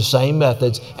 use the same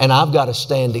methods, and I've got to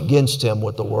stand against him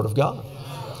with the Word of God.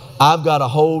 I've got to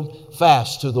hold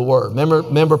fast to the Word. Remember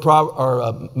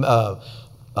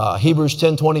Hebrews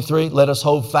 10:23, let us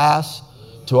hold fast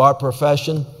to our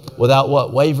profession without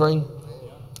what? Wavering?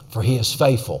 For he is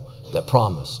faithful that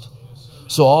promised.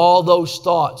 So all those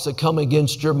thoughts that come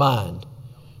against your mind,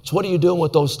 so what are you doing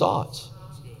with those thoughts?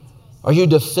 Are you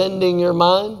defending your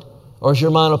mind? Or is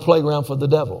your mind a playground for the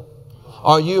devil?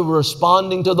 Are you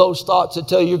responding to those thoughts that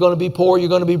tell you you're going to be poor, you're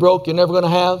going to be broke, you're never going to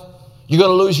have? You're going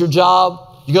to lose your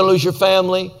job, you're going to lose your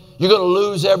family, you're going to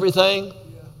lose everything.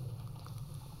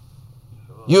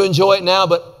 You enjoy it now,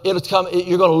 but it'll come,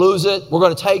 you're going to lose it, we're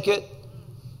going to take it.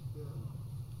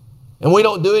 And we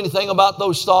don't do anything about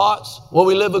those thoughts. Well,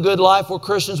 we live a good life, we're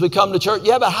Christians, we come to church.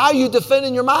 Yeah, but how are you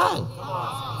defending your mind?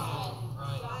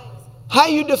 How are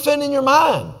you defending your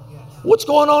mind? What's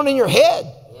going on in your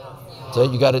head? So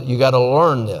you got to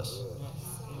learn this.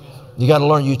 You got to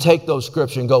learn. You take those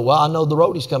scriptures and go, well, I know the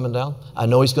road he's coming down. I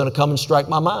know he's going to come and strike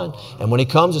my mind. And when he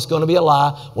comes, it's going to be a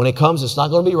lie. When he comes, it's not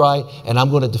going to be right. And I'm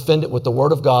going to defend it with the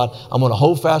Word of God. I'm going to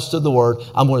hold fast to the Word.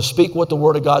 I'm going to speak what the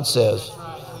Word of God says.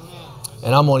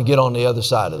 And I'm going to get on the other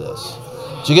side of this.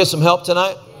 Did you get some help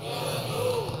tonight?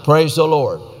 Praise the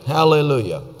Lord.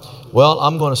 Hallelujah. Well,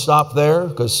 I'm going to stop there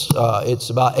because it's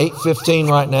about 8:15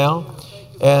 right now.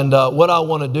 And what I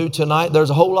want to do tonight, there's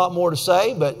a whole lot more to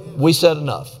say, but we said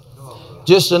enough.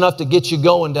 Just enough to get you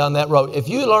going down that road. If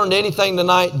you learned anything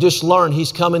tonight, just learn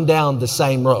he's coming down the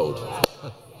same road.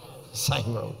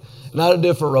 Same road. Not a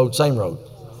different road, same road.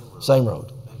 Same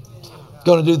road.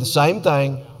 Going to do the same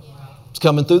thing. It's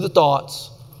coming through the thoughts,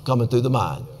 coming through the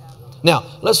mind. Now,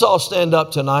 let's all stand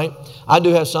up tonight. I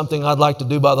do have something I'd like to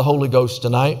do by the Holy Ghost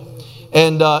tonight.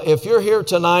 And if you're here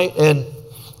tonight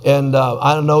and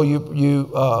I don't know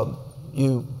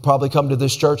you probably come to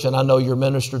this church and I know you're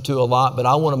ministered to a lot, but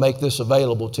I want to make this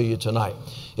available to you tonight.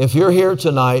 If you're here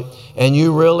tonight and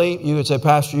you would say,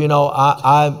 Pastor, you know,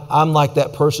 I'm like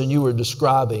that person you were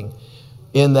describing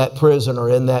in that prison or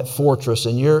in that fortress,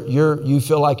 and you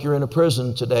feel like you're in a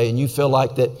prison today, and you feel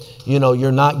like that, you know,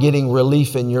 you're not getting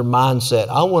relief in your mindset.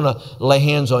 I want to lay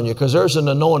hands on you because there's an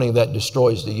anointing that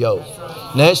destroys the yoke.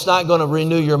 Now, it's not going to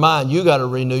renew your mind. You got to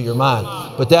renew your mind.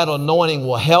 But that anointing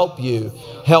will help you,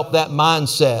 help that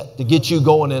mindset to get you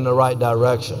going in the right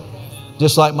direction.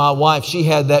 Just like my wife, she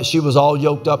had that. She was all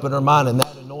yoked up in her mind, and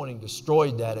that anointing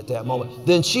destroyed that at that moment.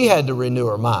 Then she had to renew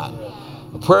her mind.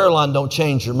 A prayer line don't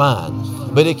change your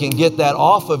mind, but it can get that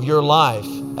off of your life.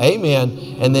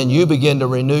 Amen. And then you begin to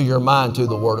renew your mind to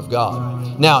the Word of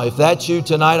God. Now, if that's you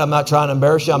tonight, I'm not trying to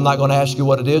embarrass you. I'm not going to ask you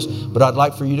what it is, but I'd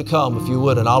like for you to come if you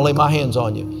would, and I'll lay my hands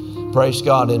on you. Praise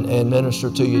God, and minister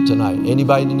to you tonight.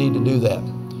 Anybody need to do that?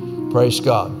 Praise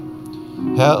God.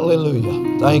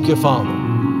 Hallelujah. Thank you, Father.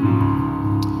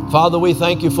 Father, we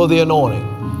thank you for the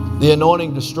anointing. The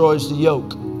anointing destroys the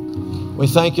yoke. We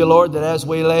thank you, Lord, that as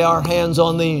we lay our hands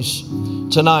on these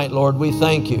tonight, Lord, we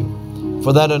thank you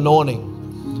for that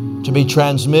anointing to be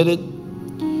transmitted.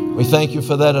 We thank you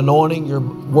for that anointing. Your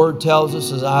word tells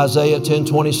us, as Isaiah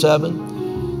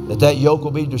 10:27, that yoke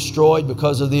will be destroyed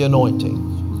because of the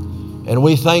anointing. And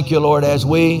we thank you, Lord, as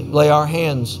we lay our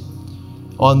hands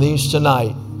on these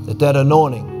tonight, that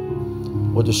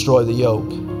anointing will destroy the yoke.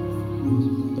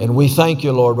 And we thank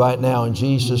you, Lord, right now in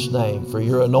Jesus' name for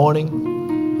your anointing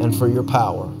and for your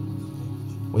power.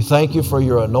 We thank you for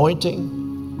your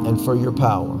anointing and for your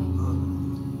power.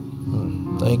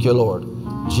 Thank you, Lord.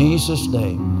 Jesus'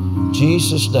 name.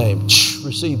 Jesus' name.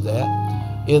 Receive that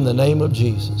in the name of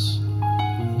Jesus.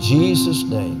 Jesus'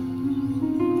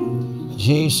 name.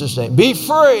 Jesus' name. Be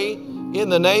free in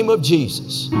the name of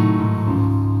Jesus.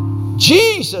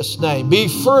 Jesus' name. Be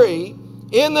free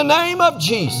in the name of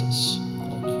Jesus.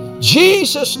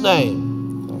 Jesus'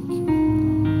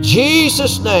 name.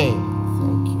 Jesus'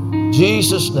 name.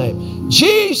 Jesus' name.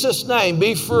 Jesus' name.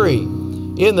 Be free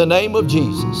in the name of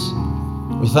Jesus.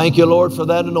 We thank you, Lord, for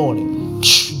that anointing.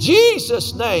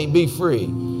 Jesus' name. Be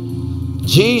free.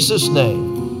 Jesus'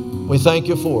 name. We thank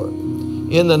you for it.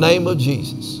 In the name of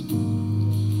Jesus.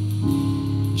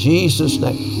 Jesus'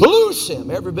 name. Loose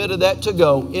him. Every bit of that to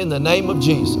go in the name of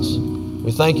Jesus.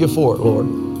 We thank you for it,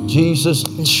 Lord.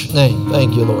 Jesus' name.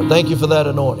 Thank you, Lord. Thank you for that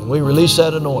anointing. We release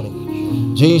that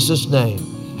anointing. Jesus' name.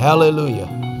 Hallelujah.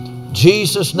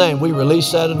 Jesus' name. We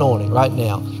release that anointing right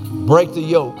now. Break the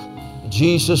yoke. In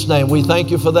Jesus' name. We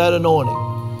thank you for that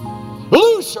anointing.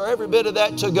 Loose her. Every bit of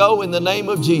that to go in the name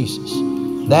of Jesus.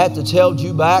 That's held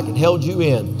you back and held you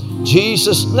in.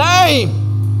 Jesus'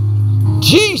 name.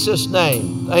 Jesus'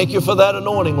 name. Thank you for that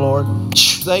anointing, Lord.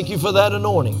 Thank you for that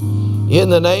anointing. In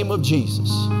the name of Jesus.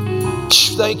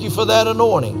 Thank you for that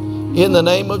anointing. In the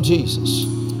name of Jesus.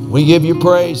 We give you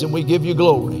praise and we give you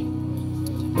glory.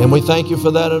 And we thank you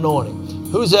for that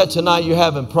anointing. Who's that tonight? You're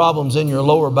having problems in your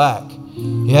lower back.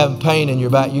 You're having pain in your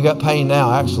back. You got pain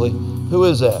now, actually. Who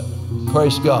is that?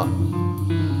 Praise God.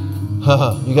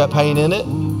 You got pain in it?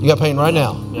 You got pain right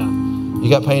now? Yeah. You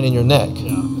got pain in your neck?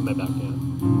 Yeah, in my back,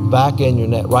 yeah. Back and your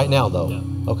neck. Right now, though? Yeah.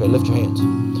 Okay, lift your hands.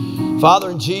 Father,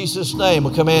 in Jesus' name,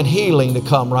 we command healing to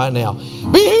come right now.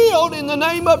 Be healed in the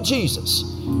name of Jesus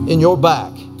in your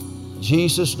back. In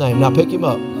Jesus' name. Now pick him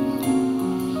up.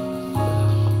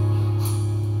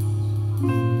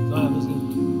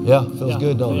 Yeah, feels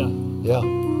good, don't it? Yeah.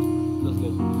 Feels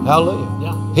good. Hallelujah.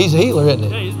 Yeah. He's a healer, isn't he?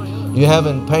 Yeah, he's my healer. You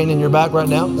having pain in your back right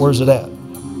now? Where's it at?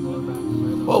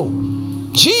 Whoa.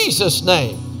 Jesus'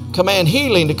 name. Command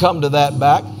healing to come to that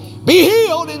back. Be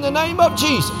healed in the name of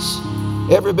Jesus.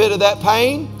 Every bit of that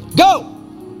pain, go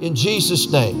in Jesus'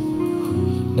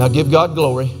 name. Now give God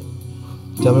glory.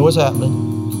 Tell me what's happening.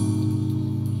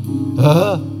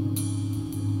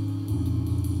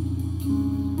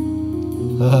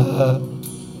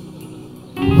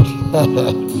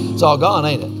 It's all gone,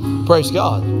 ain't it? Praise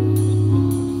God.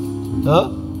 Huh?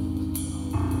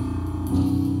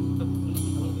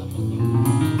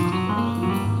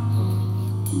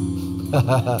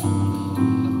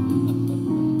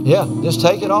 Yeah, just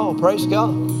take it all. Praise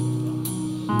God.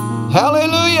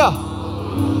 Hallelujah.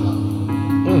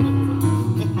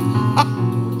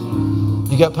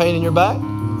 You got pain in your back?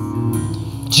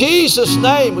 Jesus'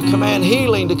 name, we command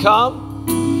healing to come.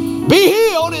 Be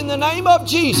healed in the name of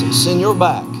Jesus in your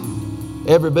back.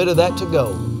 Every bit of that to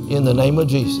go in the name of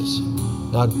Jesus.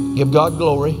 Now give God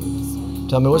glory.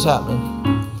 Tell me what's happening.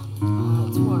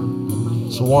 It's warm in my hip.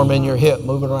 It's warm in your hip,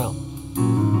 moving around.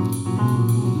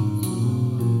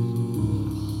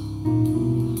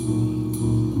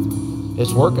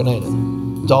 It's working, ain't it?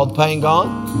 Is all the pain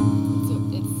gone?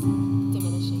 It's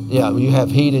diminishing. Yeah, you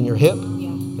have heat in your hip?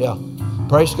 Yeah. Yeah.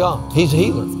 Praise God. He's a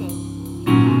healer. It's good.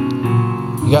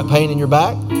 You got pain in your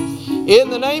back? In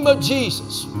the name of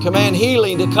Jesus, command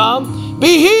healing to come.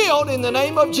 Be healed in the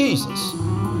name of Jesus.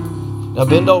 Now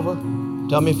bend over.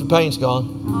 Tell me if the pain's gone.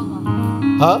 All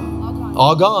gone. Huh? All gone.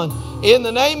 All gone. In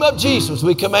the name of Jesus,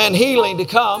 we command healing to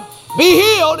come. Be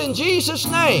healed in Jesus'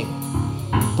 name.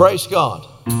 Praise God.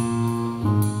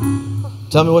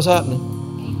 Tell me what's happening.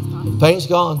 Pain's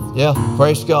gone. Yeah,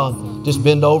 praise God. Just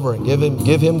bend over and give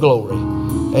him glory.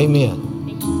 Amen.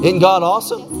 Isn't God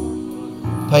awesome?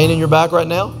 Pain in your back right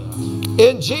now?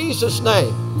 In Jesus'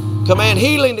 name, command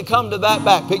healing to come to that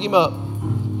back. Pick him up.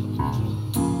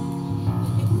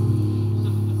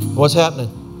 What's happening?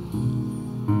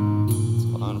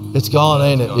 It's gone,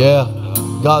 ain't it? Yeah.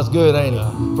 God's good, ain't he?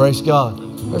 Praise God.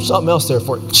 There's something else there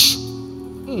for you.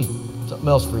 Something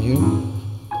else for you.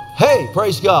 Hey,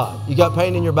 praise God. You got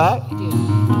pain in your back? I do.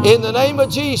 In the name of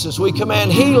Jesus, we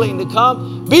command healing to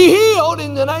come. Be healed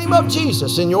in the name of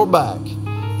Jesus in your back.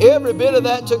 Every bit of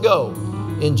that to go.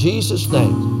 In Jesus'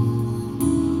 name.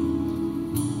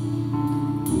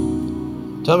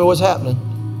 Tell me what's happening.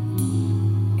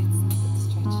 It's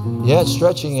stretching. Yeah, it's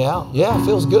stretching out. Yeah, it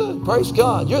feels good. Praise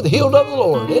God. You're the healed of the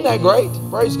Lord. Isn't that great?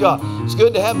 Praise God. It's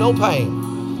good to have no pain.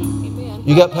 Amen.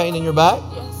 You got pain in your back?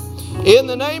 Yes. In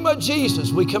the name of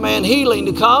Jesus, we command healing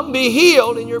to come. Be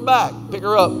healed in your back. Pick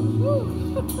her up.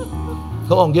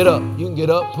 Come on, get up. You can get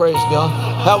up. Praise God.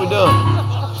 How we doing?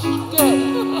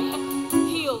 Good.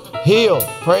 Healed. Healed.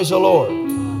 Praise the Lord.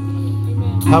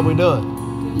 Amen. How we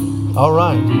doing? All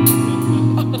right.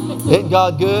 Isn't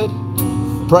God good?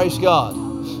 Praise God.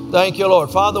 Thank you, Lord.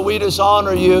 Father, we just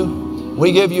honor you.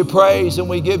 We give you praise and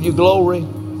we give you glory.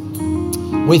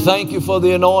 We thank you for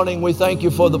the anointing. We thank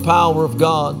you for the power of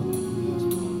God.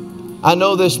 I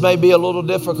know this may be a little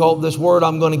difficult, this word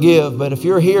I'm going to give, but if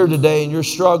you're here today and you're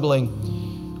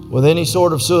struggling with any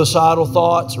sort of suicidal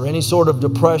thoughts or any sort of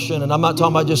depression, and I'm not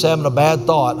talking about just having a bad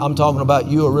thought, I'm talking about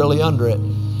you are really under it,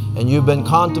 and you've been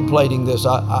contemplating this,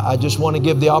 I just want to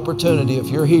give the opportunity. If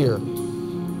you're here,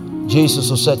 Jesus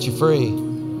will set you free.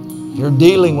 If you're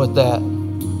dealing with that,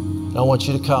 I want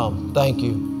you to come. Thank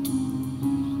you.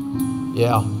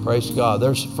 Yeah, praise God.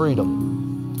 There's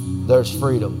freedom. There's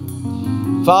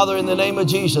freedom. Father, in the name of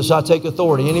Jesus, I take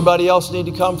authority. Anybody else need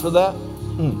to come for that?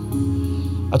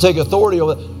 I take authority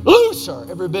over that. Loose her,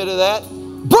 every bit of that.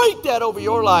 Break that over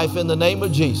your life in the name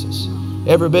of Jesus.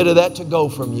 Every bit of that to go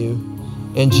from you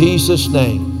in Jesus'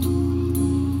 name.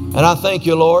 And I thank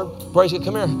you, Lord. Praise God.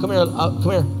 Come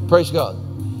here. Praise God.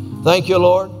 Thank you,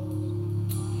 Lord.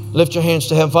 Lift your hands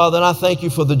to heaven, Father, and I thank you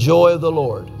for the joy of the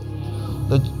Lord.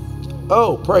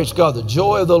 Praise God, the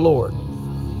joy of the Lord.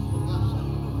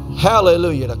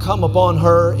 Hallelujah. To come upon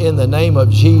her in the name of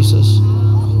Jesus.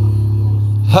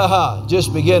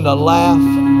 Just begin to laugh.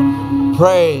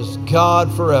 Praise God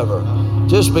forever.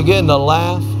 Just begin to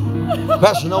laugh.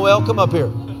 Pastor Noel, come up here.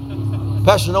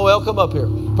 Pastor Noel, come up here.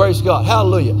 Praise God.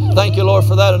 Hallelujah. Thank you, Lord,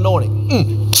 for that anointing.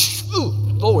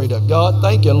 Glory to God.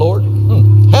 Thank you, Lord.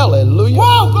 Hallelujah.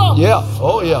 Whoa, yeah.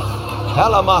 Oh, yeah.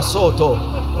 Halamasoto.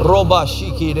 Roba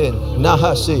shikiden.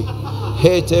 Nahasi.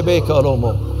 Hetebe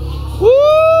karomo.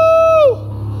 Woo!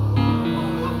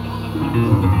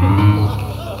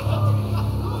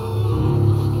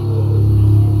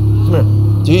 Come here.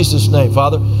 Jesus' name,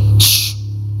 Father.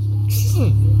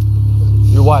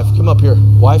 Your wife, come up here.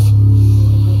 Wife.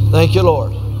 Thank you,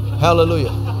 Lord.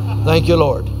 Hallelujah. Thank you,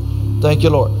 Lord. Thank you,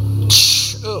 Lord.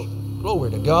 Oh, glory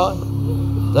to God.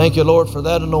 Thank you, Lord, for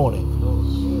that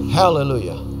anointing.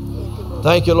 Hallelujah.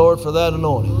 Thank you, Lord, for that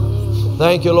anointing.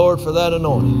 Thank you, Lord, for that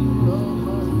anointing.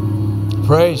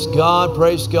 Praise God,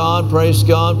 praise God, praise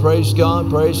God, praise God,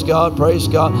 praise God, praise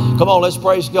God. Come on, let's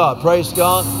praise God. Praise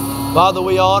God. Father,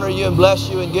 we honor you and bless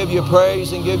you and give you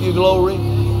praise and give you glory.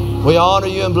 We honor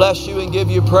you and bless you and give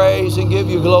you praise and give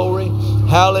you glory.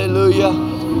 Hallelujah.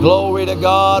 Glory to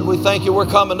God. We thank you. We're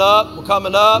coming up. We're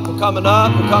coming up. We're coming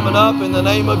up. We're coming up in the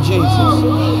name of Jesus.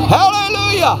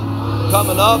 Hallelujah.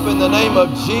 Coming up in the name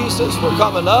of Jesus. We're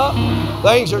coming up.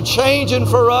 Things are changing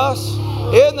for us.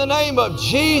 In the name of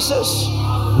Jesus,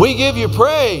 we give you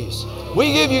praise.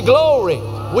 We give you glory.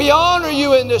 We honor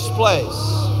you in this place.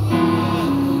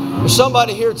 There's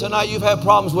somebody here tonight, you've had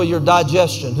problems with your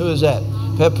digestion. Who is that?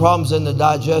 You've had problems in the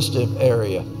digestive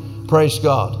area. Praise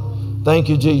God. Thank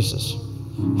you, Jesus.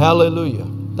 Hallelujah.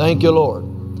 Thank you, Lord.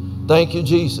 Thank you,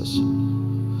 Jesus.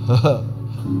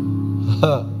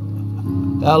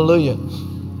 Hallelujah.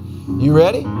 You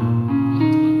ready?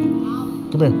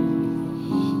 Come here.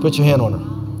 Put your hand on her.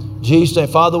 Jesus' name.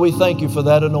 Father, we thank you for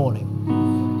that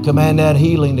anointing. Command that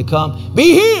healing to come.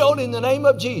 Be healed in the name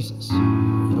of Jesus.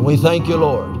 And we thank you,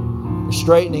 Lord, for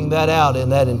straightening that out in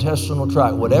that intestinal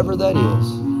tract, whatever that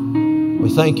is. We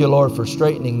thank you, Lord, for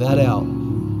straightening that out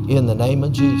in the name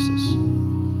of Jesus.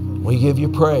 We give you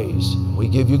praise. We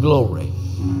give you glory.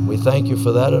 We thank you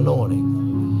for that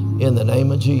anointing in the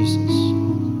name of Jesus.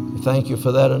 We thank you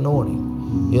for that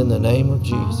anointing in the name of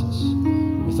Jesus.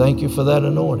 We thank you for that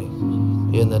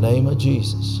anointing in the name of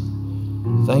Jesus.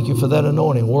 Thank you for that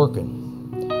anointing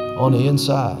working on the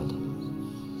inside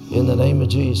in the name of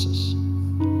Jesus.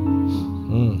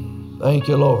 Thank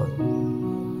you, Lord.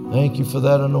 Thank you for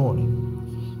that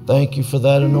anointing. Thank you for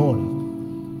that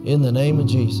anointing in the name of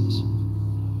Jesus.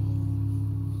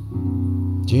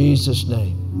 Jesus'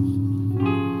 name.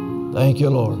 Thank you,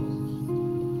 Lord.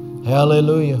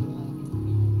 Hallelujah.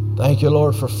 Thank you,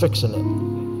 Lord, for fixing it.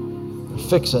 For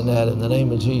fixing that in the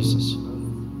name of Jesus.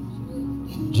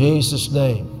 Jesus'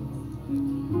 name.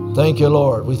 Thank you,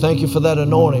 Lord. We thank you for that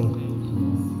anointing.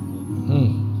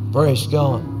 Praise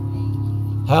God.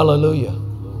 Hallelujah.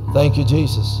 Thank you,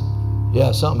 Jesus.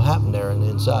 Yeah, something happened there in the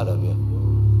inside of you.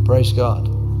 Praise God.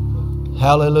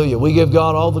 Hallelujah. We give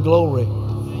God all the glory.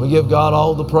 We give God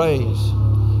all the praise.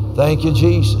 Thank you,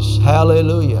 Jesus.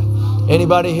 Hallelujah.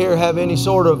 Anybody here have any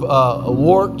sort of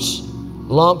warts,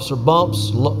 lumps or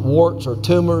bumps, warts or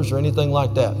tumors or anything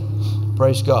like that?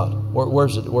 Praise God.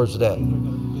 Where's it at?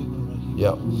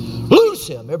 Yeah. Loose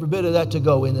him. Every bit of that to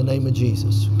go in the name of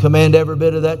Jesus. Command every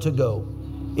bit of that to go.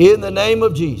 In the name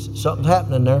of Jesus. Something's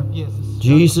happening there. Yes.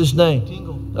 Jesus' name.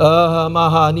 Every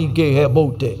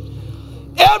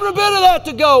bit of that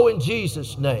to go in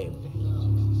Jesus' name.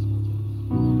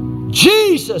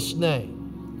 Jesus' name.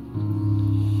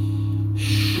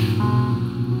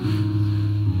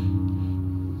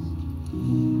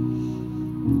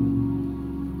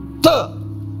 The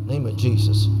name of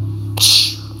Jesus.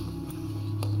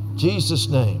 Jesus'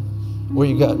 name. Where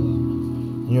you got?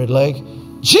 In your leg?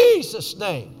 Jesus'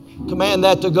 name. Command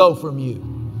that to go from you.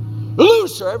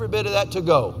 Loose her, every bit of that to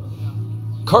go.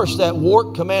 Curse that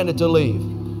wart, command it to leave.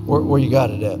 Where you got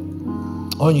it at?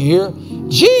 On your ear?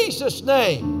 Jesus'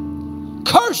 name.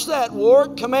 Curse that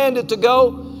wart, command it to go.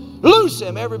 Loose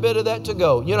him, every bit of that to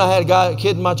go. You know, I had a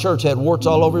kid in my church had warts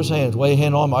all over his hands. Lay a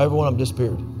hand on him, every one of them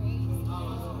disappeared.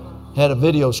 Had a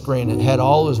video screen that had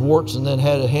all his warts and then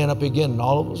had a hand up again and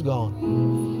all of it was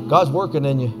gone. God's working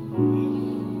in you.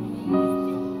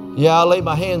 Yeah, I laid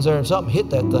my hands there and something hit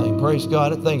that thing. Praise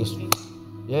God. That thing is,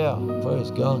 yeah, praise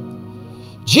God.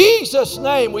 Jesus'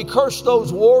 name, we curse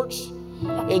those warts.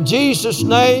 In Jesus'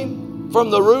 name, from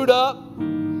the root up,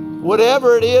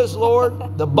 whatever it is,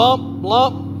 Lord, the bump,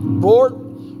 lump, wart,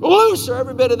 loose her,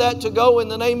 every bit of that to go in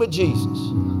the name of Jesus.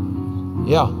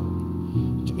 Yeah.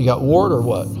 You got wart or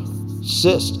what?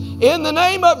 Cyst. In the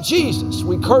name of Jesus,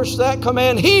 we curse that,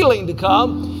 command healing to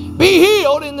come. Be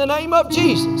healed in the name of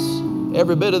Jesus.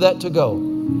 Every bit of that to go.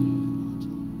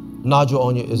 Nodule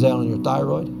on you, is that on your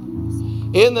thyroid?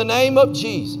 In the name of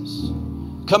Jesus,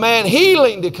 command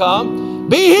healing to come.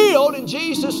 Be healed in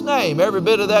Jesus' name. Every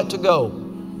bit of that to go.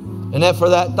 And that for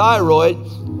that thyroid,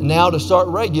 now to start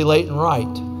regulating right.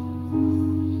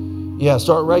 Yeah,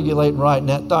 start regulating right in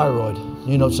that thyroid.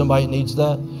 You know somebody needs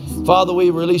that? Father, we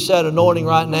release that anointing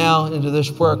right now into this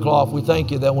prayer cloth. We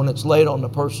thank you that when it's laid on the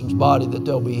person's body that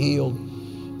they'll be healed.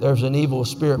 There's an evil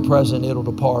spirit present, it'll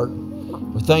depart.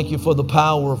 We thank you for the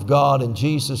power of God in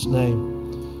Jesus'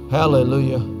 name.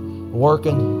 Hallelujah.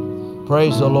 Working.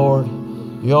 Praise the Lord.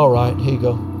 You all right? Here you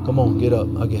go. Come on, get up.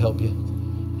 I can help you.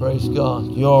 Praise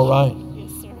God. You all right?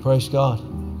 Yes, sir. Praise God.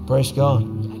 Praise God. I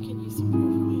can use some prayer for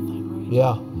my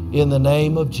thyroid. Yeah. In the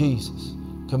name of Jesus.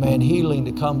 Command healing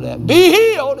to come to that. Be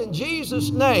healed in Jesus'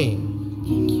 name.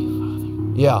 Thank you,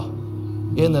 Father.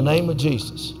 Yeah. In the name of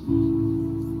Jesus.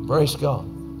 Praise God.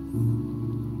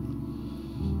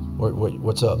 Wait,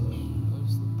 what's up?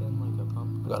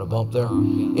 Got a bump there?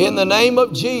 In the name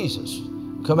of Jesus.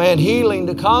 Command healing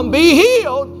to come. Be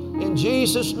healed in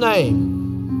Jesus'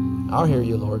 name. I'll hear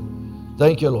you, Lord.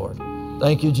 Thank you, Lord.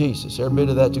 Thank you, Jesus. Every bit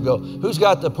of that to go. Who's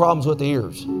got the problems with the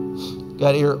ears?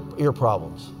 Got ear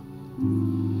problems?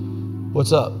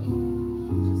 What's up?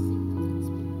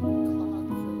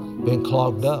 Been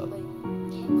clogged up.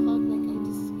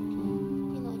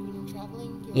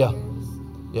 Yeah.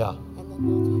 Yeah.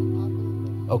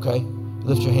 Okay.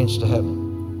 Lift your hands to heaven.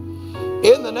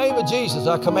 In the name of Jesus,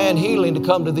 I command healing to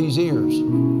come to these ears.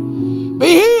 Be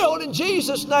healed in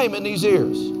Jesus' name in these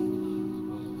ears.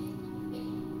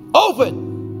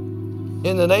 Open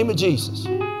in the name of Jesus.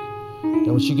 And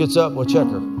when she gets up, we'll check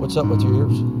her. What's up with your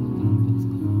ears?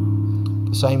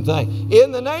 Same thing.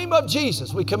 In the name of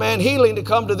Jesus, we command healing to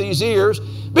come to these ears.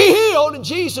 Be healed in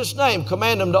Jesus' name.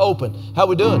 Command them to open. How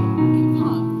we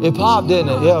doing? It popped, didn't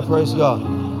it? Yeah, praise God.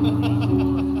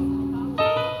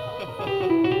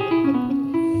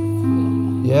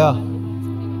 Yeah.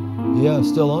 Yeah, it's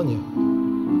still on you.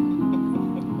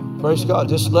 Praise God.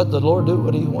 Just let the Lord do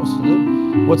what He wants to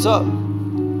do. What's up?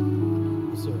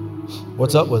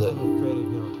 What's up with it?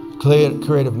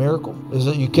 Creative miracle? Is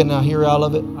it you cannot hear out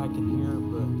of it? I can hear,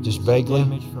 but just vaguely.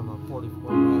 Damage from a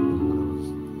 44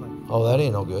 Magnum. Oh, that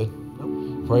ain't no good.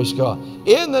 Nope. Praise God.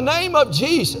 In the name of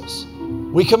Jesus,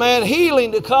 we command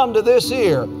healing to come to this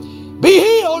ear. Be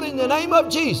healed in the name of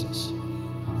Jesus.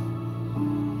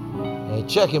 And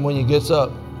check him when he gets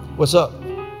up. What's up?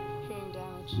 Hearing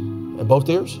damage. In both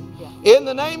ears? Yeah. In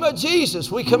the name of Jesus,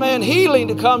 we command healing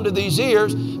to come to these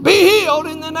ears. Be healed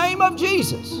in the name of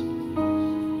Jesus.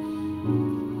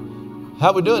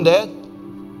 How we doing, Dad?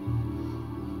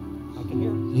 I can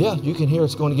hear. Yeah, you can hear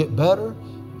it's going to get better,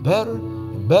 better,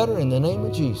 and better in the name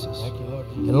of Jesus. Thank you, Lord.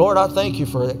 And Lord, I thank you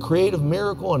for that creative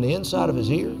miracle on the inside of his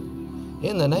ear.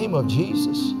 In the name of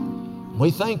Jesus.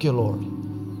 We thank you, Lord.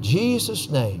 In Jesus'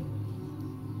 name.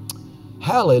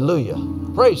 Hallelujah.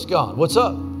 Praise God. What's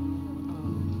up? It's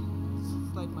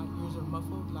like my ears are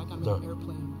muffled, like I'm in an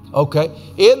airplane. Okay.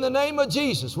 In the name of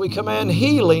Jesus, we command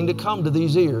healing to come to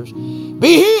these ears.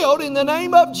 Be healed in the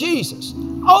name of Jesus.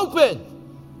 Open.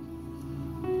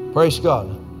 Praise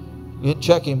God.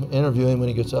 Check him, interview him when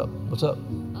he gets up. What's up?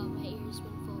 My ear's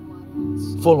been full of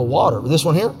water. Full of water. This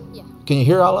one here? Yeah. Can you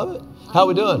hear all of it? How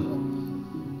we doing?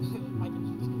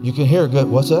 You can hear good.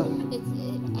 What's that? I can hear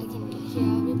of it, but it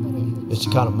hurts.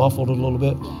 It's kind of muffled a little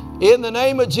bit. In the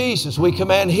name of Jesus, we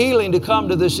command healing to come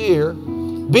to this ear.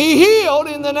 be healed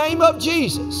in the name of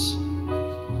Jesus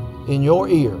in your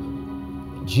ear.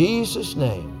 In Jesus'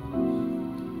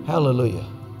 name. Hallelujah.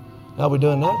 How we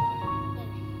doing now?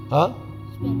 Huh?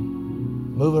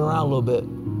 Moving around a little bit.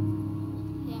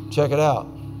 Check it out.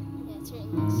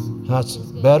 That's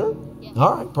better?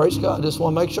 All right, praise God. Just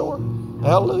want to make sure.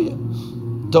 Hallelujah.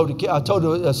 I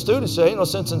told a student, say, ain't no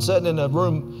sense in sitting in a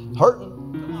room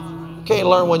hurting. Can't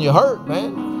learn when you hurt,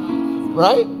 man.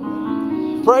 Right?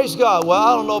 Praise God. Well,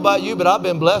 I don't know about you, but I've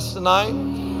been blessed tonight.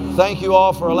 Thank you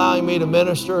all for allowing me to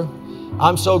minister.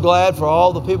 I'm so glad for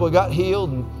all the people who got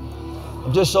healed. And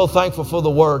I'm just so thankful for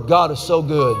the Word. God is so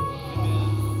good.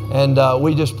 And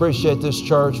we just appreciate this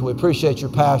church. We appreciate your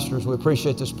pastors. We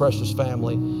appreciate this precious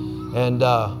family. And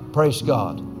praise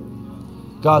God.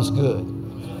 God's good.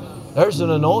 There's an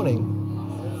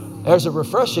anointing. There's a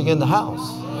refreshing in the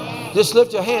house. Just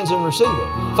lift your hands and receive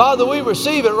it. Father, we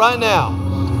receive it right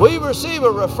now. We receive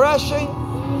a refreshing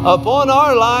upon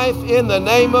our life in the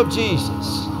name of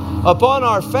Jesus. Upon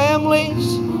our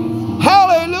families.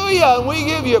 Hallelujah. And we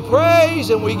give you praise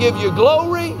and we give you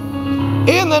glory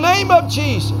in the name of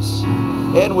Jesus.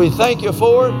 And we thank you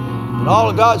for it. And all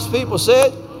of God's people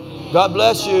said, God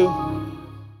bless you.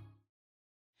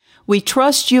 We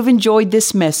trust you've enjoyed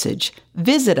this message.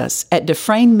 Visit us at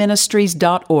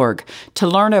DufresneMinistries.org to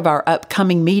learn of our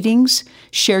upcoming meetings,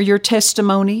 share your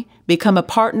testimony, become a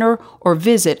partner, or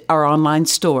visit our online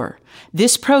store.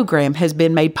 This program has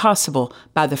been made possible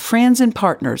by the friends and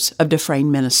partners of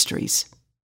Dufresne Ministries.